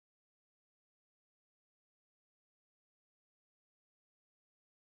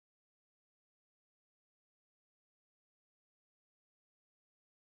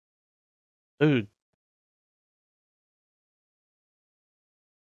 Dude.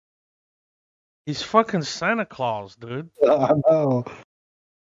 He's fucking Santa Claus, dude. I know.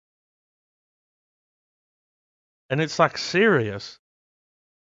 And it's like serious.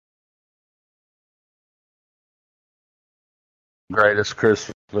 Greatest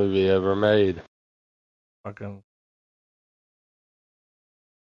Christmas movie ever made. Fucking.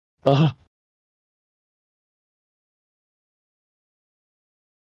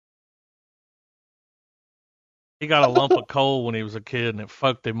 He got a lump of coal when he was a kid and it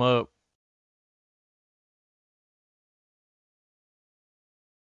fucked him up.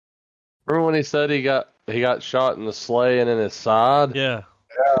 Remember when he said he got shot in the sleigh and in his side? Yeah.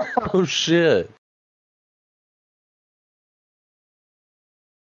 Oh shit.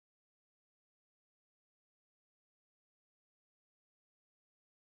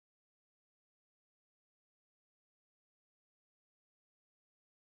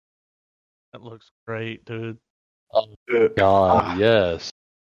 That looks great, dude. Oh, God, yes.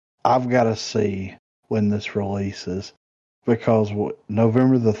 I've got to see when this releases because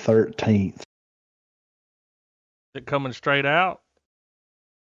November the 13th. Is it coming straight out?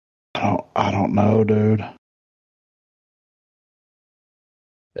 I don't know, dude.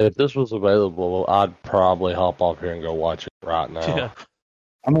 If this was available, I'd probably hop off here and go watch it right now. Yeah.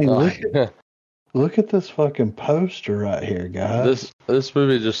 I mean, look at this fucking poster right here, guys. This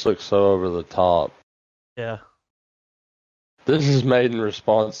movie just looks so over the top. Yeah. This is made in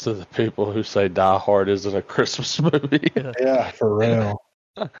response to the people who say Die Hard isn't a Christmas movie. Yeah, for real.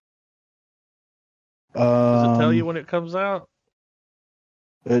 Does it tell you when it comes out?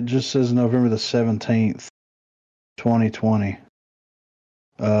 It just says November the 17th, 2020.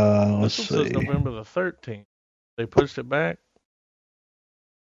 Let's see. This one says November the 13th. They pushed it back.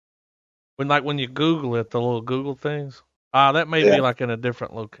 When you Google it, the little Google things. That may be like in a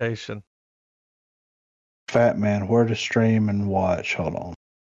different location. Fat Man, where to stream and watch? Hold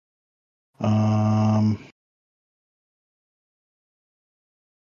on.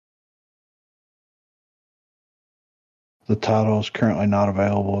 The title is currently not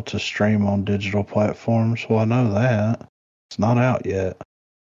available to stream on digital platforms. Well, I know that. It's not out yet.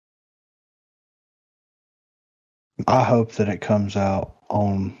 I hope that it comes out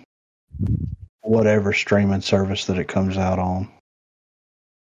on whatever streaming service that it comes out on.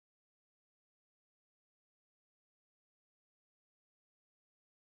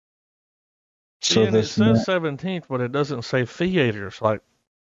 So it says 17th, but it doesn't say theaters. Well,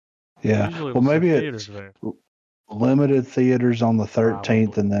 maybe it's limited theaters on the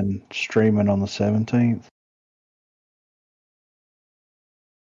 13th and then streaming on the 17th.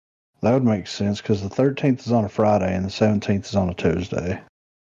 That would make sense because the 13th is on a Friday and the 17th is on a Tuesday.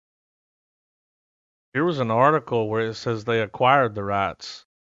 Here was an article where it says they acquired the rights.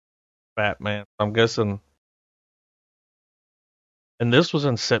 Batman. I'm guessing. And this was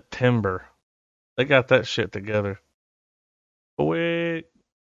in September. They got that shit together. Wait.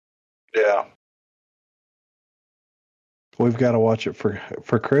 Yeah. We've got to watch it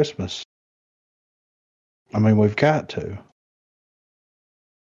for Christmas. I mean, we've got to.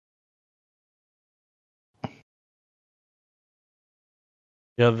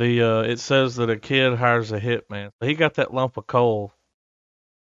 Yeah, it says that a kid hires a hitman. He got that lump of coal.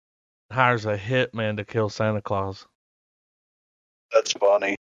 Hires a hitman to kill Santa Claus. That's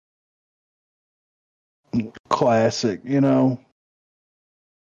funny. Classic, you know.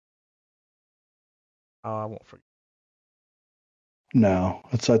 Oh, I won't forget. No,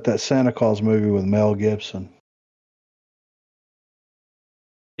 it's like that Santa Claus movie with Mel Gibson.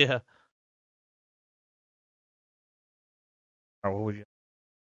 Yeah. All right, what would you?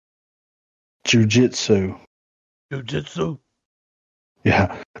 Jiu-Jitsu. Jiu-Jitsu?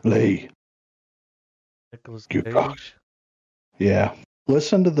 Yeah, Lee. Nicolas Cage? Yeah.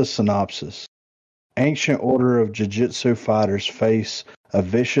 Listen to the synopsis. Ancient order of jiu-jitsu fighters face a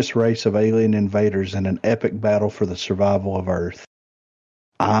vicious race of alien invaders in an epic battle for the survival of Earth.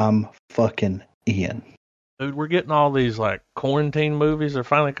 I'm fucking in. Dude, we're getting all these like quarantine movies are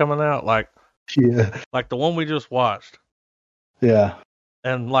finally coming out. Like the one we just watched. Yeah.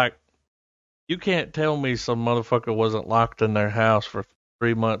 And like, you can't tell me some motherfucker wasn't locked in their house for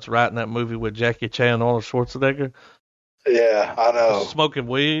 3 months writing that movie with Jackie Chan and Arnold Schwarzenegger. Yeah, I know. Smoking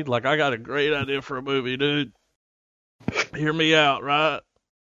weed. Like, I got a great idea for a movie, dude. Hear me out, right?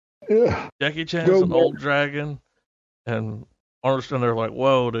 Yeah. Jackie Chan's an old dragon, and Arnold's in there like,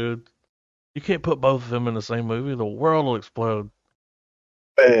 whoa, dude. You can't put both of them in the same movie. The world will explode.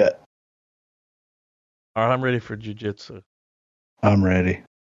 Bet. All right, I'm ready for jiu-jitsu. I'm ready.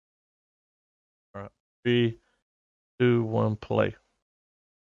 All right. 3, 2, 1, play.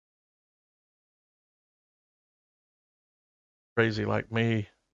 Crazy like me.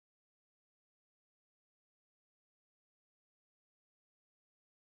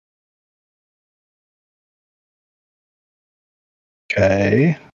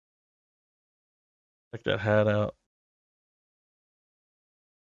 Okay. Take that hat out.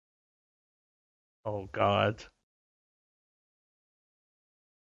 Oh, God.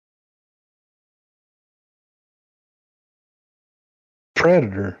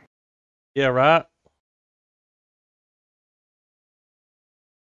 Predator. Yeah, right?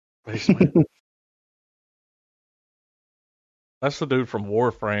 Basement. That's the dude from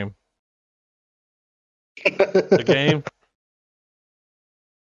Warframe. The game.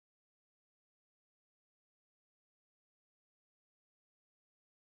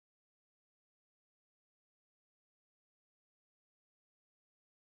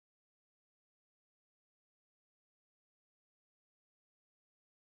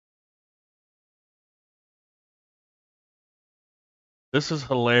 This is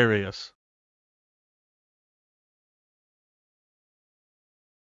hilarious.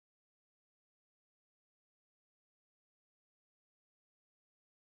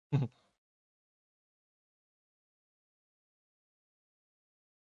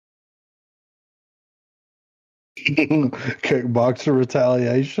 Kickboxer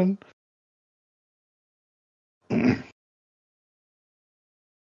retaliation.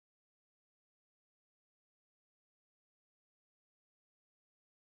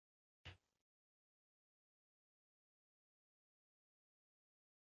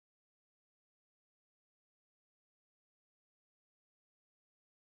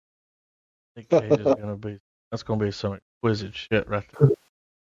 Nick Cage is gonna be. That's gonna be some exquisite shit right there.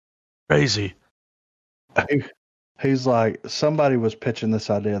 Crazy. He's like, somebody was pitching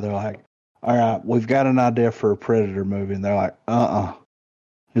this idea. They're like, all right, we've got an idea for a Predator movie. And they're like,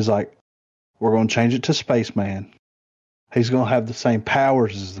 He's like, we're going to change it to Spaceman. He's going to have the same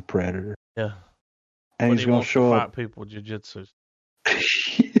powers as the Predator. Yeah. And he's going to show up. Fight people with jiu-jitsu.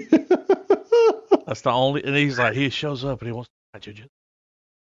 That's the only. And he's like, he shows up and he wants to fight jiu-jitsu.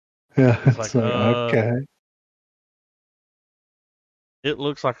 Yeah. It's like, okay. It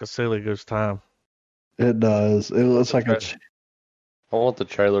looks like a silly goose time. It does. It looks like I want the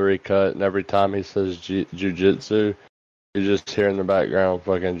trailer recut, and every time he says jiu-jitsu, you just hear in the background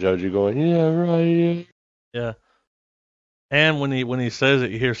fucking Joji going, yeah, right, yeah. Yeah. And when he says it,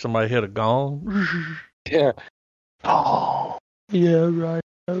 you hear somebody hit a gong. Yeah. Oh, yeah, right,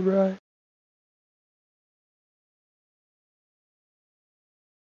 right.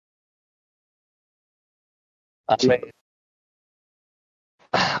 I mean,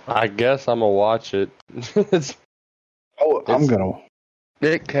 I guess I'm gonna watch it. I'm gonna.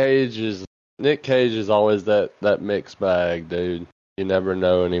 Nick Cage is always that mixed bag, dude. You never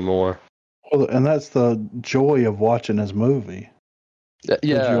know anymore. Well, and that's the joy of watching his movie.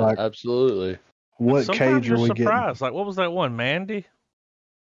 Yeah, like, absolutely. What Cage are we surprised. getting? Like, what was that one, Mandy?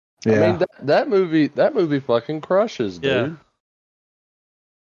 Yeah. I mean, that movie fucking crushes, dude. Yeah.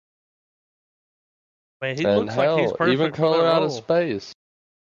 Man, he looks like he's perfect. Even Color Out of Space.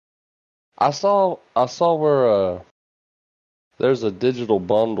 I saw where there's a digital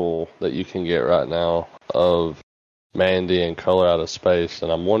bundle that you can get right now of Mandy and Color Out of Space,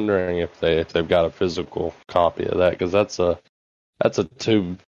 and I'm wondering if they've got a physical copy of that, because that's a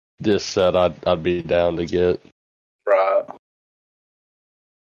 2-disc set I'd be down to get. Right.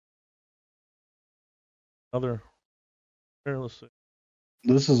 Here, let's see.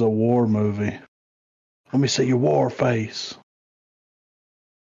 This is a war movie. Let me see your war face.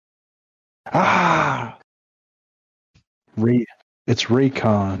 It's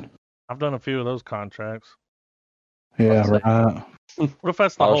Recon. I've done a few of those contracts. Yeah, right. What if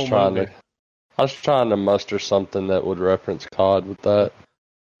that's the whole movie? I was trying to muster something that would reference COD with that.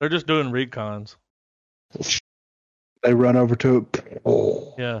 They're just doing recons. They run over to it.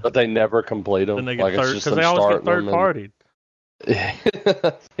 Yeah. But they never complete them. Then they get because they always get third-partied.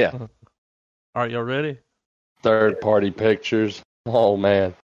 Yeah. All right, y'all ready? Third-party pictures. Oh,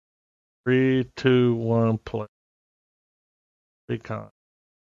 man. 3, 2, 1, play. Recon.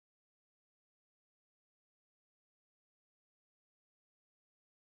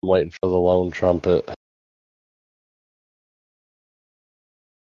 I'm waiting for the lone trumpet.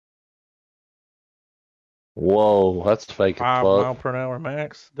 Whoa, that's fake. 5 mile per hour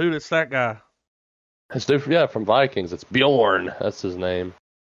max. Dude, it's that guy. It's dude, yeah, from Vikings. It's Bjorn. That's his name.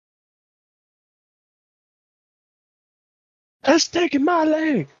 That's taking my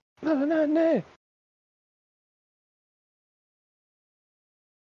leg. No.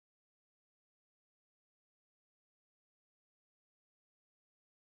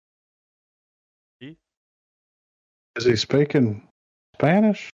 Is he speaking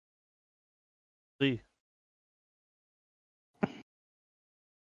Spanish? See.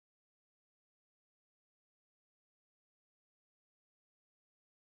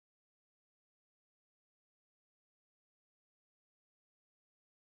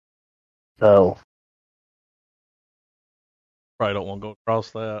 No. Probably don't want to go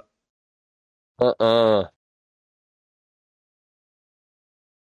across that.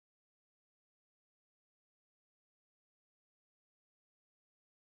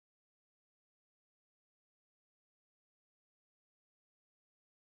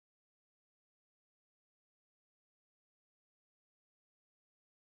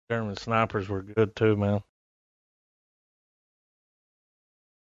 German snipers were good too, man.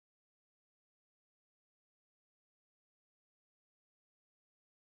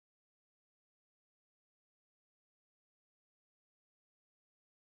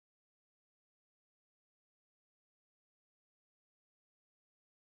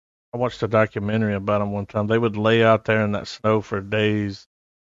 I watched a documentary about them one time. They would lay out there in that snow for days,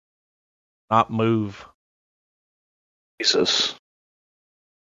 not move. Jesus.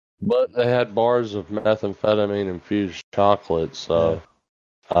 But they had bars of methamphetamine infused chocolate, so, yeah.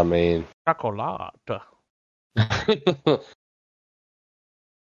 I mean. Chocolate.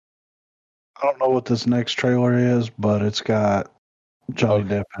 I don't know what this next trailer is, but it's got Johnny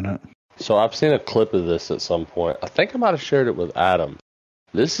Depp in it. So I've seen a clip of this at some point. I think I might have shared it with Adam.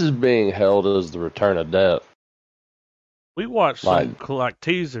 This is being held as the return of Depp. We watched some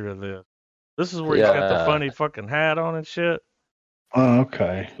teaser of this. This is where he's got the funny fucking hat on and shit. Oh,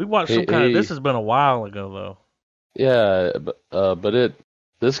 okay. We watched some kind of. This has been a while ago though. Yeah, but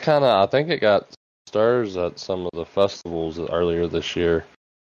this kind of, I think it got stirs at some of the festivals earlier this year.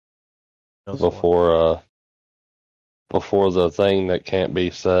 Before the thing that can't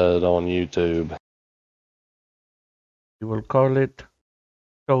be said on YouTube. You will call it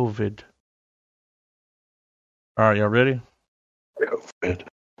COVID. All right, y'all ready? COVID.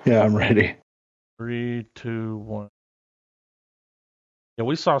 Yeah, I'm ready. 3, 2, 1. Yeah,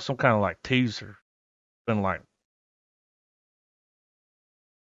 we saw some kind of like teaser. Been like.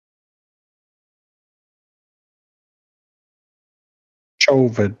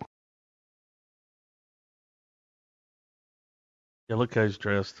 COVID. Yeah, look how he's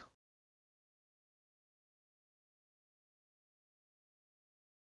dressed.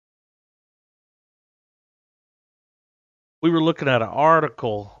 We were looking at an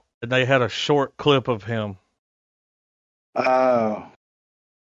article, and they had a short clip of him. Oh.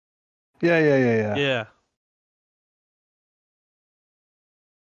 Yeah. Yeah.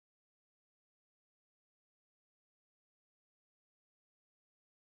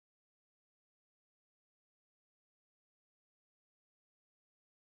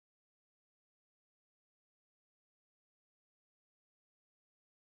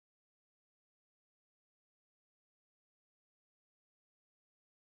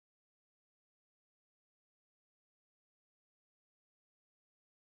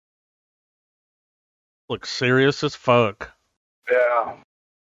 Looks serious as fuck. Yeah.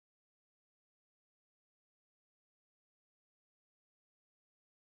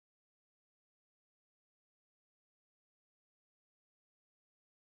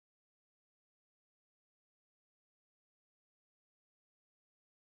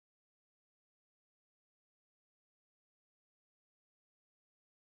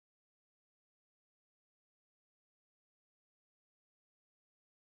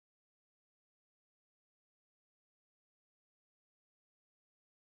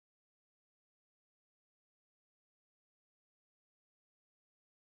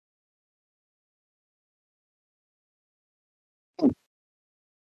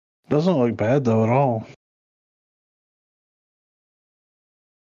 Doesn't look bad though at all.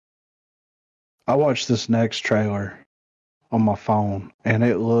 I watched this next trailer on my phone and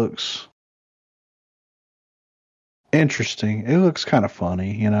it looks interesting. It looks kind of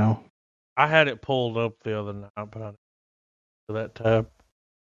funny, you know. I had it pulled up the other night, but I didn't do that tab.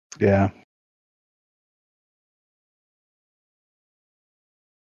 Yeah.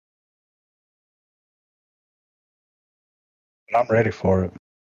 I'm ready for it.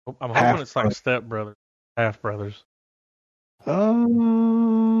 I'm hoping it's like Step Brothers, Half Brothers.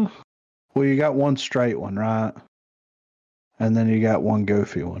 Well, you got one straight one, right? And then you got one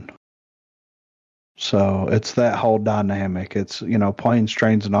goofy one. So it's that whole dynamic. It's, you know, planes,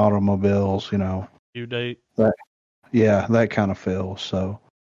 trains, and automobiles, you know. Due date. That kind of feel. So.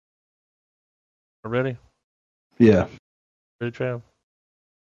 Ready? Yeah. Ready, Trav?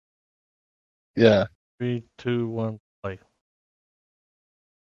 Yeah. 3, 2, 1, play.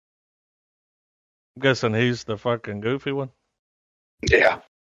 I'm guessing he's the fucking goofy one. Yeah.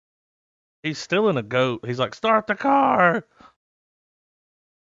 He's still in a goat. He's like, start the car.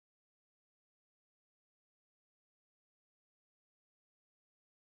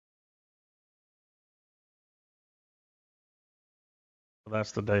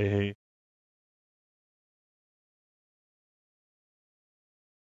 That's the day he.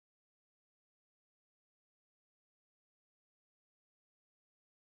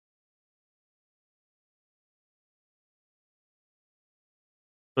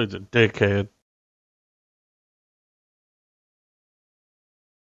 He's a dickhead.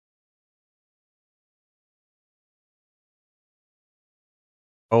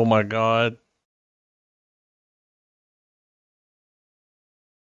 Oh my God.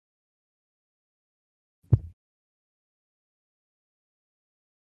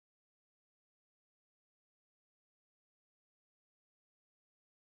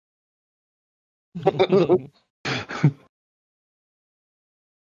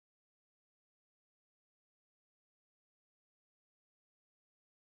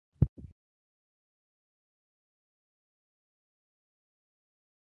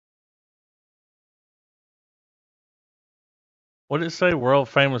 What did it say? World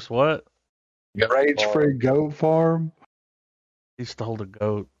famous what? Rage-free goat farm. He stole the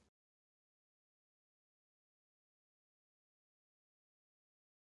goat.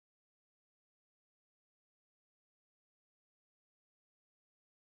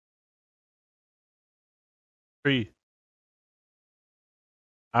 Free.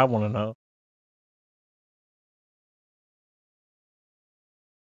 I want to know.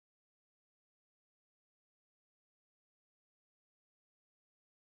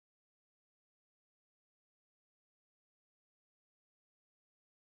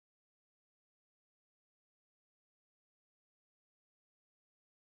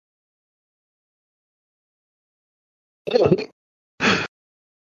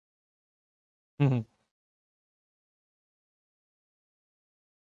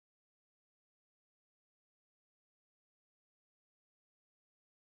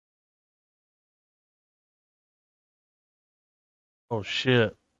 Oh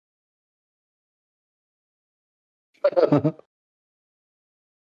shit. I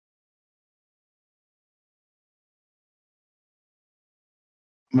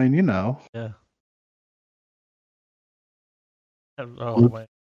mean, you know. Yeah. Oh man.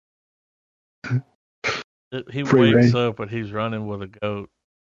 He wakes up and he's running with a goat.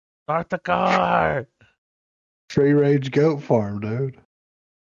 Start the car. Free range goat farm, dude.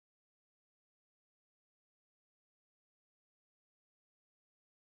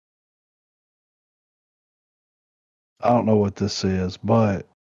 I don't know what this is, but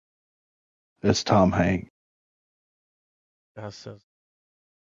it's Tom Hanks. God says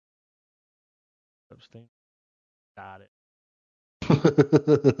Epstein. Got it.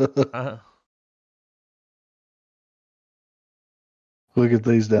 Look at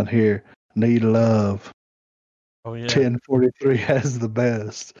these down here. Need love. Oh yeah. 1043 has the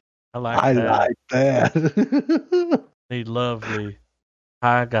best. I like that. Need lovely.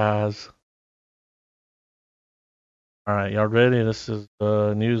 Hi guys. All right, y'all ready? This is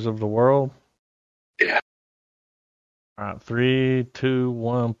the news of the world. Yeah. All right, 3, 2,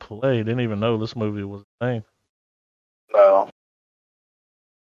 1, play. Didn't even know this movie was a thing. No.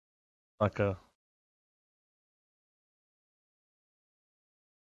 Like a.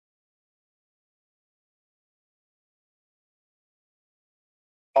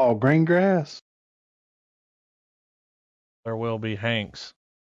 Oh, green grass. There will be Hanks.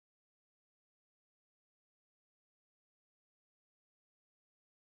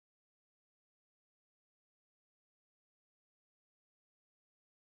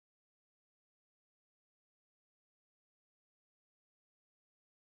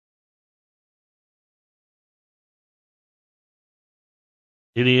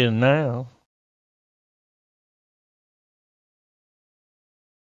 It is now.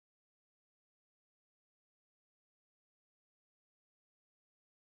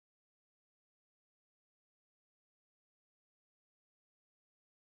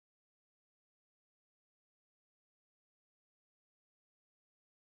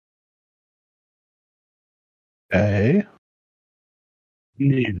 Okay.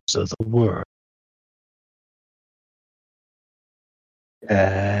 News of the world.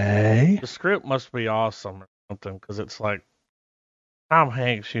 Okay. The script must be awesome or something because it's like Tom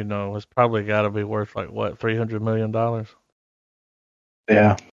Hanks, you know, has probably got to be worth like what, $300 million?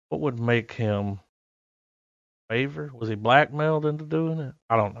 Yeah. What would make him favor? Was he blackmailed into doing it?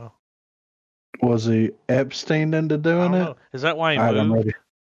 I don't know. Was he Epstein into doing it? Is that why he moved?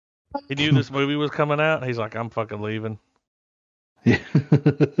 He knew this movie was coming out. He's like, I'm fucking leaving. Yeah.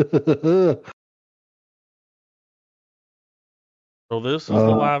 So this is the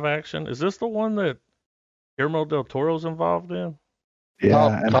live action. Is this the one that Guillermo del Toro's involved in?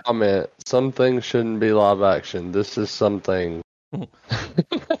 Yeah. Top comment. Some things shouldn't be live action. This is something.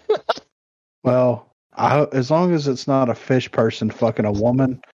 Well, as long as it's not a fish person fucking a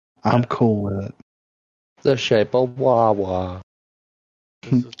woman, I'm cool with it. The Shape of Wawa.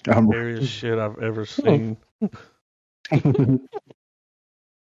 This is the scariest shit I've ever seen.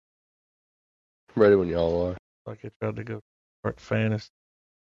 Ready when y'all are. Like I tried to go start fantasy.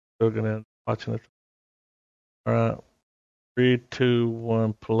 Looking at watching it. All right. 3, 2,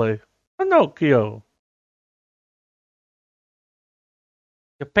 1, play. Pinocchio.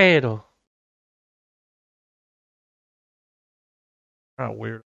 Geppetto. Kind of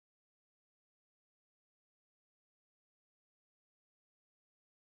weird.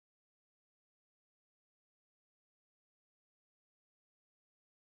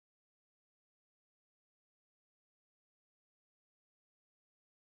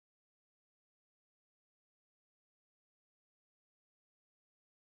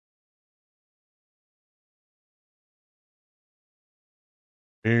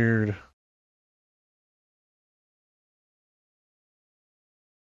 Weird.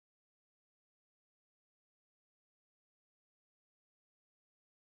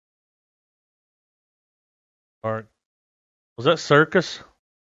 Art. Was that Circus?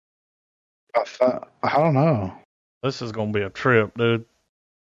 I don't know. This is gonna be a trip, dude.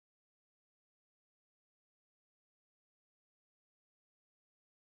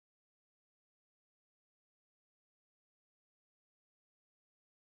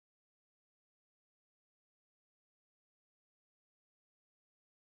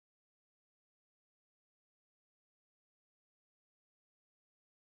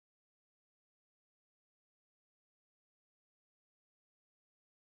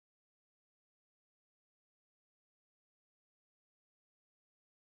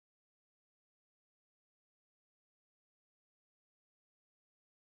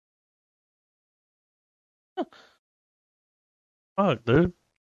 Fuck, dude.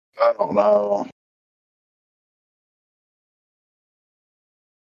 I don't know.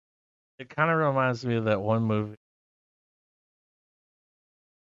 It kind of reminds me of that one movie.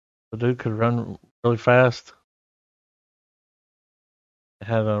 The dude could run really fast. It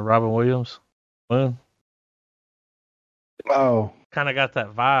had Robin Williams. Moon. Oh. Kind of got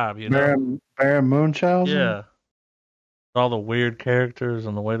that vibe, you know? Baron Munchausen? Yeah. All the weird characters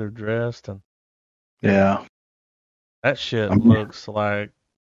and the way they're dressed. And yeah. That shit looks like...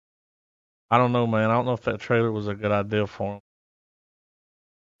 I don't know, man. I don't know if that trailer was a good idea for him.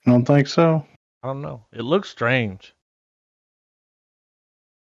 You don't think so? I don't know. It looks strange.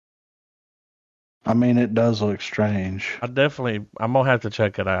 I mean, it does look strange. I'm going to have to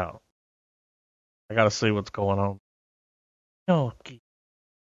check it out. I got to see what's going on. Okay.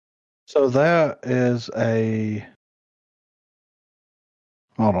 So that is a...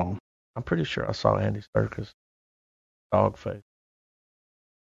 Hold on. I'm pretty sure I saw Andy Serkis. Dog face.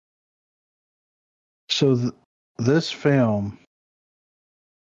 So this film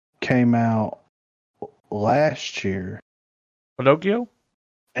came out last year. Pinocchio?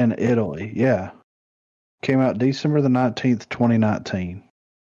 In Italy, yeah. Came out December the 19th, 2019.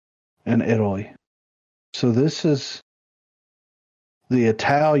 In Italy. So this is the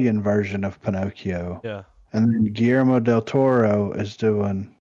Italian version of Pinocchio. Yeah. And then Guillermo del Toro is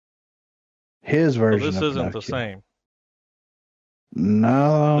doing his version of Pinocchio. This isn't the same.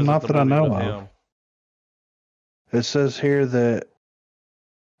 No, not that I know of. It says here that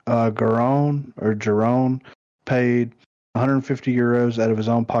Garone paid 150 euros out of his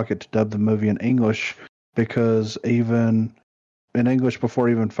own pocket to dub the movie in English before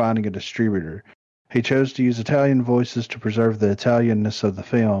even finding a distributor. He chose to use Italian voices to preserve the Italianness of the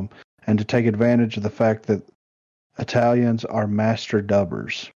film and to take advantage of the fact that Italians are master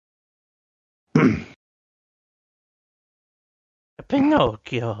dubbers.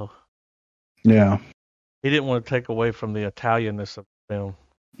 Pinocchio. Yeah. He didn't want to take away from the Italianness of the film.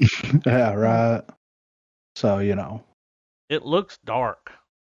 Yeah, right. So, you know. It looks dark.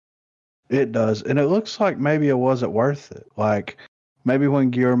 It does. And it looks like maybe it wasn't worth it. Like, maybe when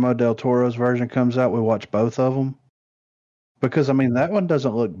Guillermo del Toro's version comes out, we watch both of them. Because, I mean, that one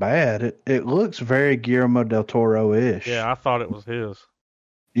doesn't look bad. It looks very Guillermo del Toro-ish. Yeah, I thought it was his.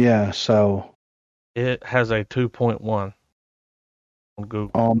 Yeah, so. It has a 2.1 on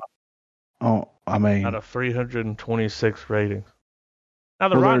Google. I mean. Out of 326 ratings. Now,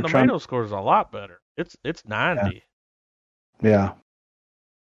 the Rotten Tomato score is a lot better. It's 90. Yeah.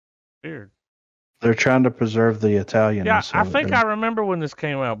 Weird. They're trying to preserve the Italian. Yeah, I think I remember when this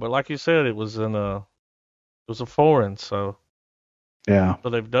came out, but like you said, it was a foreign, so. Yeah. So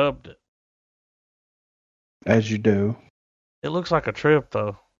they've dubbed it. As you do. It looks like a trip,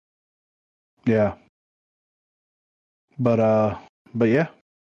 though. Yeah. But yeah.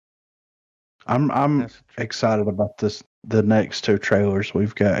 I'm excited about the next two trailers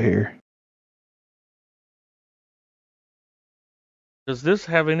we've got here. Does this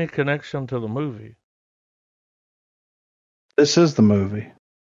have any connection to the movie? This is the movie.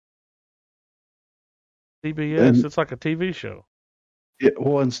 CBS, it's like a TV show. Yeah,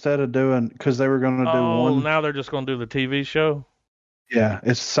 well, instead of doing, because they were going to do one. Oh, now they're just going to do the TV show? Yeah,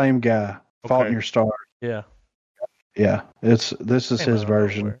 it's the same guy. Okay. Fault in Your Stars. Yeah. Yeah, this is his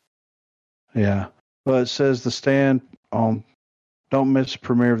version. Yeah. Well, it says The Stand on. Don't miss the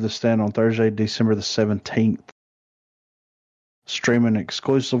premiere of The Stand on Thursday, December the 17th. Streaming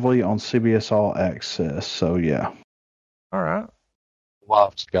exclusively on CBS All Access. So, yeah. All right.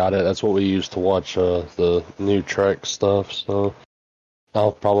 Wife's got it. That's what we use to watch the new Trek stuff. So,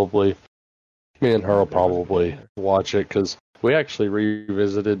 me and her will probably watch it because we actually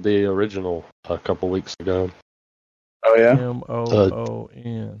revisited the original a couple weeks ago. Oh yeah. Moon.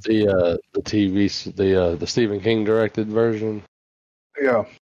 The the Stephen King directed version. Yeah.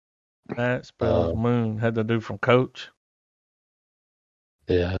 That spells moon. Had the dude from Coach.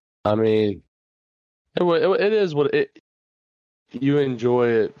 Yeah, I mean, it is what it. You enjoy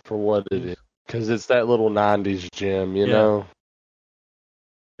it for what it is, because it's that little '90s gem, you know.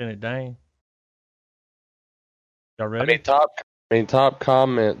 Isn't it dang? Y'all ready? Top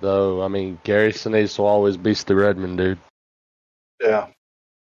comment though. I mean, Gary Sinise will always be Stu Redman, dude. Yeah.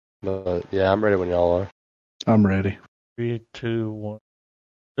 But yeah, I'm ready when y'all are. I'm ready. 3, 2, 1.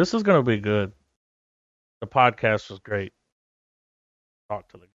 This is gonna be good. The podcast was great. Talk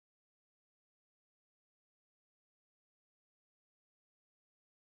to the.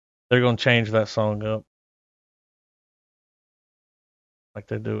 They're gonna change that song up, like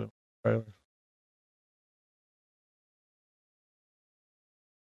they do in trailers.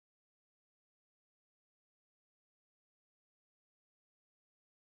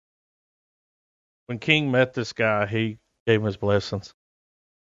 When King met this guy, he gave him his blessings.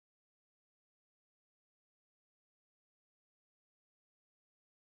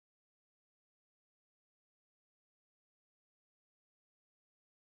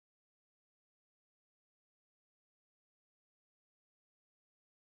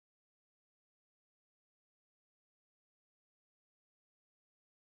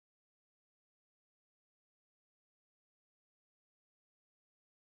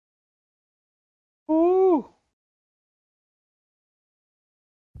 Woo!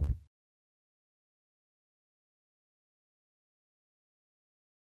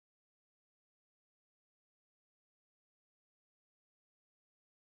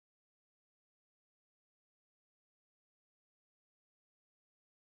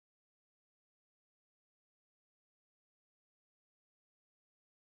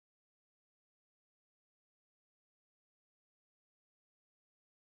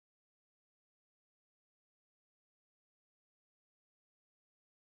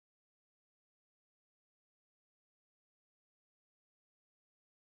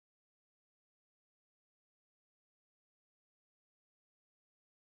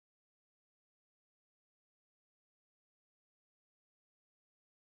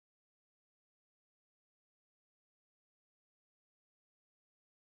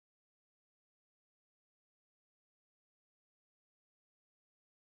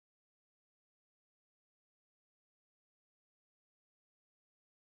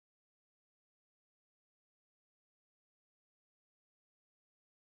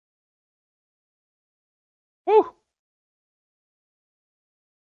 Woo!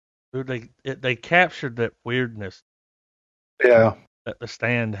 Dude, they captured that weirdness. Yeah. That the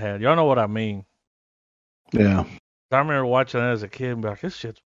Stand had. Y'all know what I mean. Yeah. I remember watching that as a kid and be like, this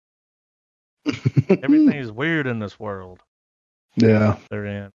shit's everything is weird in this world. Yeah. They're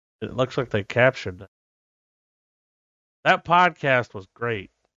in. It looks like they captured that. That podcast was great.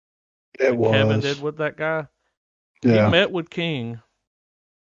 It was. Kevin did with that guy. Yeah. He met with King,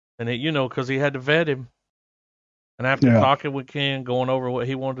 and because he had to vet him. And after talking with King, going over what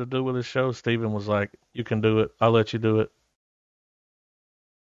he wanted to do with his show, Steven was like, "You can do it. I'll let you do it."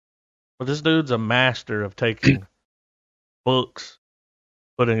 But this dude's a master of taking books,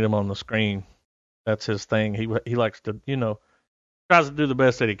 putting them on the screen. That's his thing. He likes to, tries to do the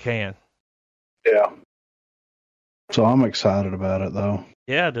best that he can. Yeah. So I'm excited about it, though.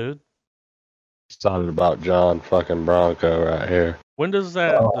 Yeah, dude. Excited about John fucking Bronco right here. When does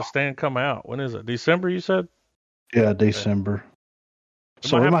the Stand come out? When is it? December, you said? Yeah, December.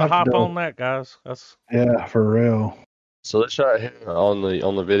 So we might have to hop on that, guys. Yeah, for real. So this right here on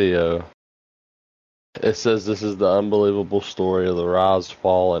the video, it says this is the unbelievable story of the rise,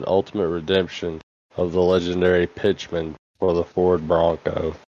 fall, and ultimate redemption of the legendary pitchman for the Ford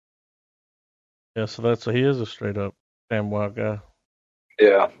Bronco. Yeah, so he is a straight up damn wild guy.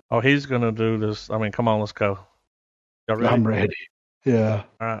 Yeah. Oh, he's gonna do this. I mean, come on, let's go. Y'all ready? I'm ready. Yeah.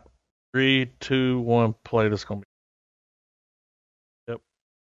 All right. 3, 2, 1, play. This is gonna be.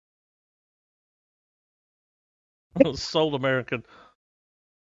 Yep. Sold American.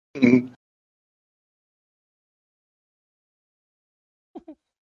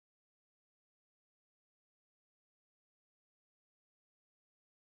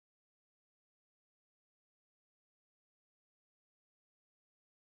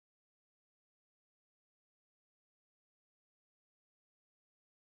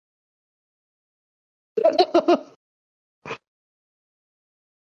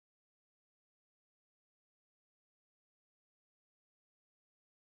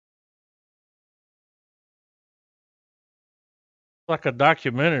 Like a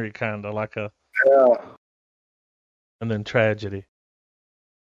documentary, kind of like a. Yeah. and then tragedy.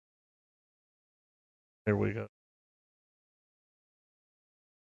 Here we go.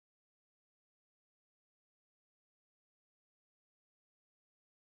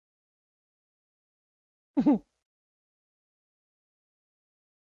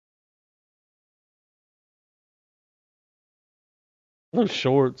 Those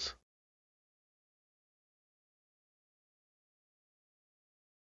shorts.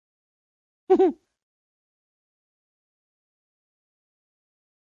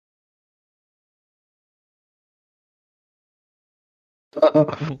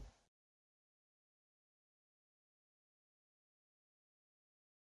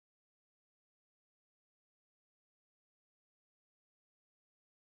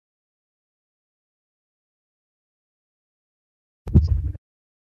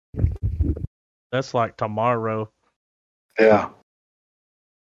 That's like tomorrow. Yeah.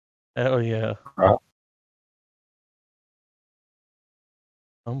 Hell yeah. Right.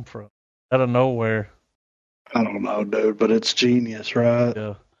 I'm from out of nowhere. I don't know, dude, but it's genius, right?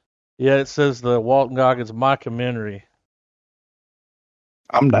 Yeah. Yeah, it says the Walton Goggins mockumentary.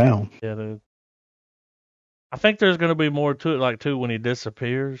 I'm down. Yeah, dude. I think there's going to be more to it, like, too, when he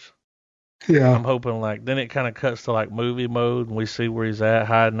disappears. Yeah. I'm hoping, like, then it kind of cuts to, like, movie mode, and we see where he's at,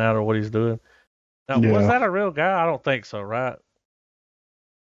 hiding out, or what he's doing. Now, was that a real guy? I don't think so, right?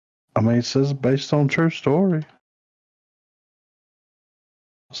 I mean, it says based on true story.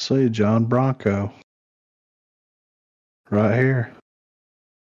 Let's see, John Bronco. Right here.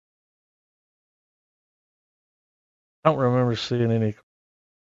 I don't remember seeing any.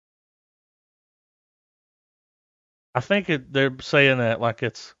 I think they're saying that like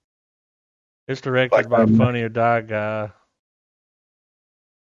it's directed by a Funny or Die guy.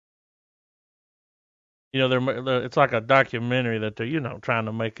 You know, it's like a documentary that they're trying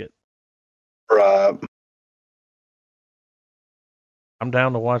to make it. Right. I'm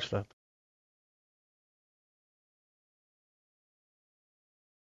down to watch that.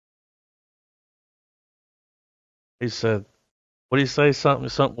 He said, "What do you say?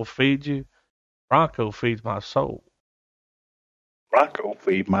 Something will feed you. Bronco feeds my soul. Bronco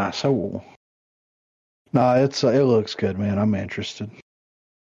feed my soul." No, it looks good, man. I'm interested.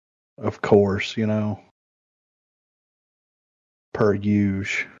 Of course, per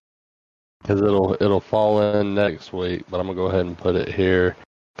usual. Because it'll fall in next week, but I'm gonna go ahead and put it here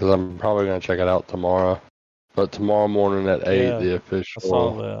because I'm probably gonna check it out tomorrow. But tomorrow morning at 8, the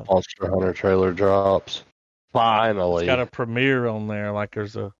official Monster Hunter trailer drops. Finally, it's got a premiere on there. Like it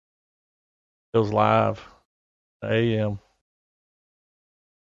was live, AM.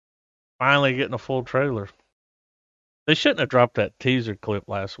 Finally getting a full trailer. They shouldn't have dropped that teaser clip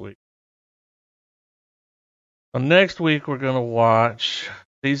last week. Well, next week we're gonna watch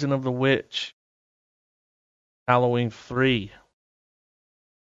Season of the Witch, Halloween 3.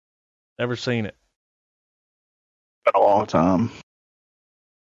 Never seen it. Been a long time.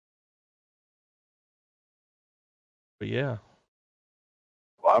 But yeah.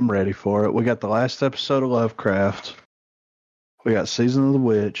 Well, I'm ready for it. We got the last episode of Lovecraft. We got Season of the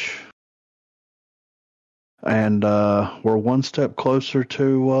Witch. And we're one step closer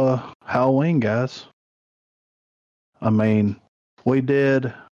to Halloween, guys. I mean, we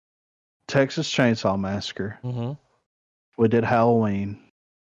did Texas Chainsaw Massacre. Mm-hmm. We did Halloween.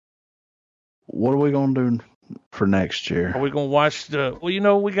 What are we going to do for next year? Are we going to watch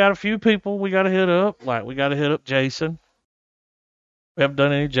we got a few people we got to hit up. Like, we got to hit up Jason. We haven't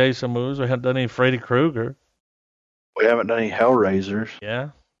done any Jason movies. We haven't done any Freddy Krueger. We haven't done any Hellraisers. Yeah.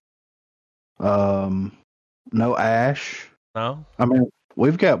 No Ash. No. I mean,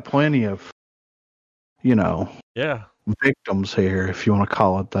 we've got plenty of, yeah, victims here, if you want to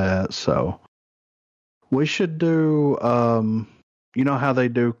call it that. So we should do, you know how they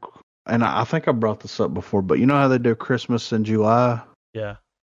do, and I think I brought this up before, but you know how they do Christmas in July? Yeah.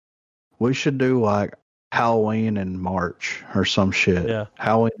 We should do like Halloween in March or some shit. Yeah.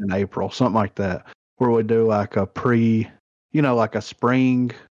 Halloween in April, something like that, where we do like a like a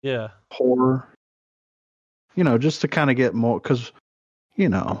spring horror. Just to kind of get more, because,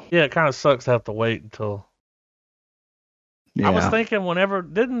 Yeah, it kind of sucks to have to wait until. Yeah. I was thinking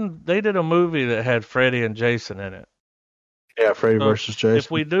they did a movie that had Freddy and Jason in it. Yeah, Freddy versus Jason.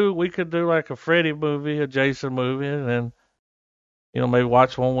 If we could do like a Freddy movie, a Jason movie, and then, maybe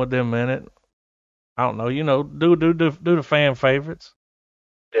watch one with them in it. I don't know, do the fan favorites.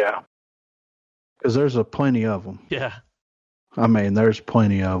 Yeah. Because there's plenty of them. Yeah. I mean, there's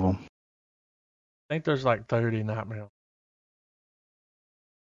plenty of them. I think there's like 30 Nightmare.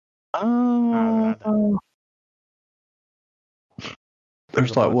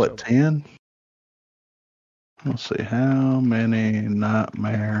 There's like what, 10? Let's see, how many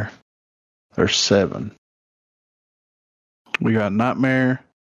Nightmare? There's 7. We got Nightmare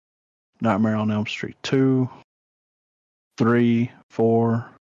on Elm Street 2, 3,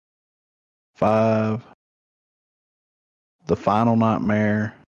 4, 5, The Final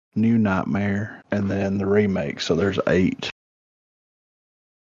Nightmare, New Nightmare, and then the remake. So there's 8.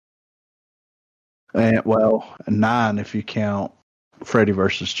 And 9 if you count Freddy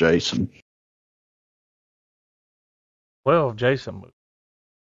versus Jason. 12 Jason movies.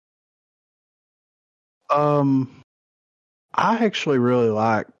 I actually really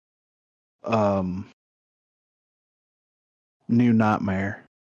like New Nightmare.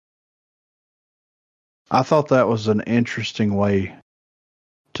 I thought that was an interesting way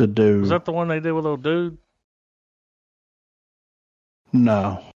to do. Was that the one they did with little dude?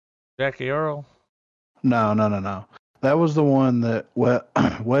 No. Jackie Earl? No. That was the one that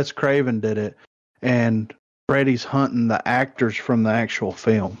Wes Craven did it, and Freddy's hunting the actors from the actual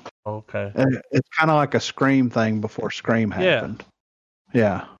film. Okay. And it's kind of like a Scream thing before Scream happened.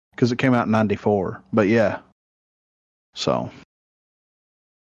 Yeah, because it came out in 94. But yeah. So.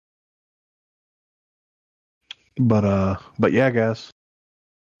 But yeah, guys.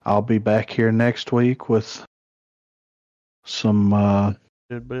 I'll be back here next week with some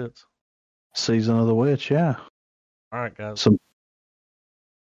good bits. Season of the Witch, yeah. All right, guys.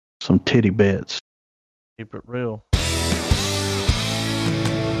 Some titty bits. Keep it real.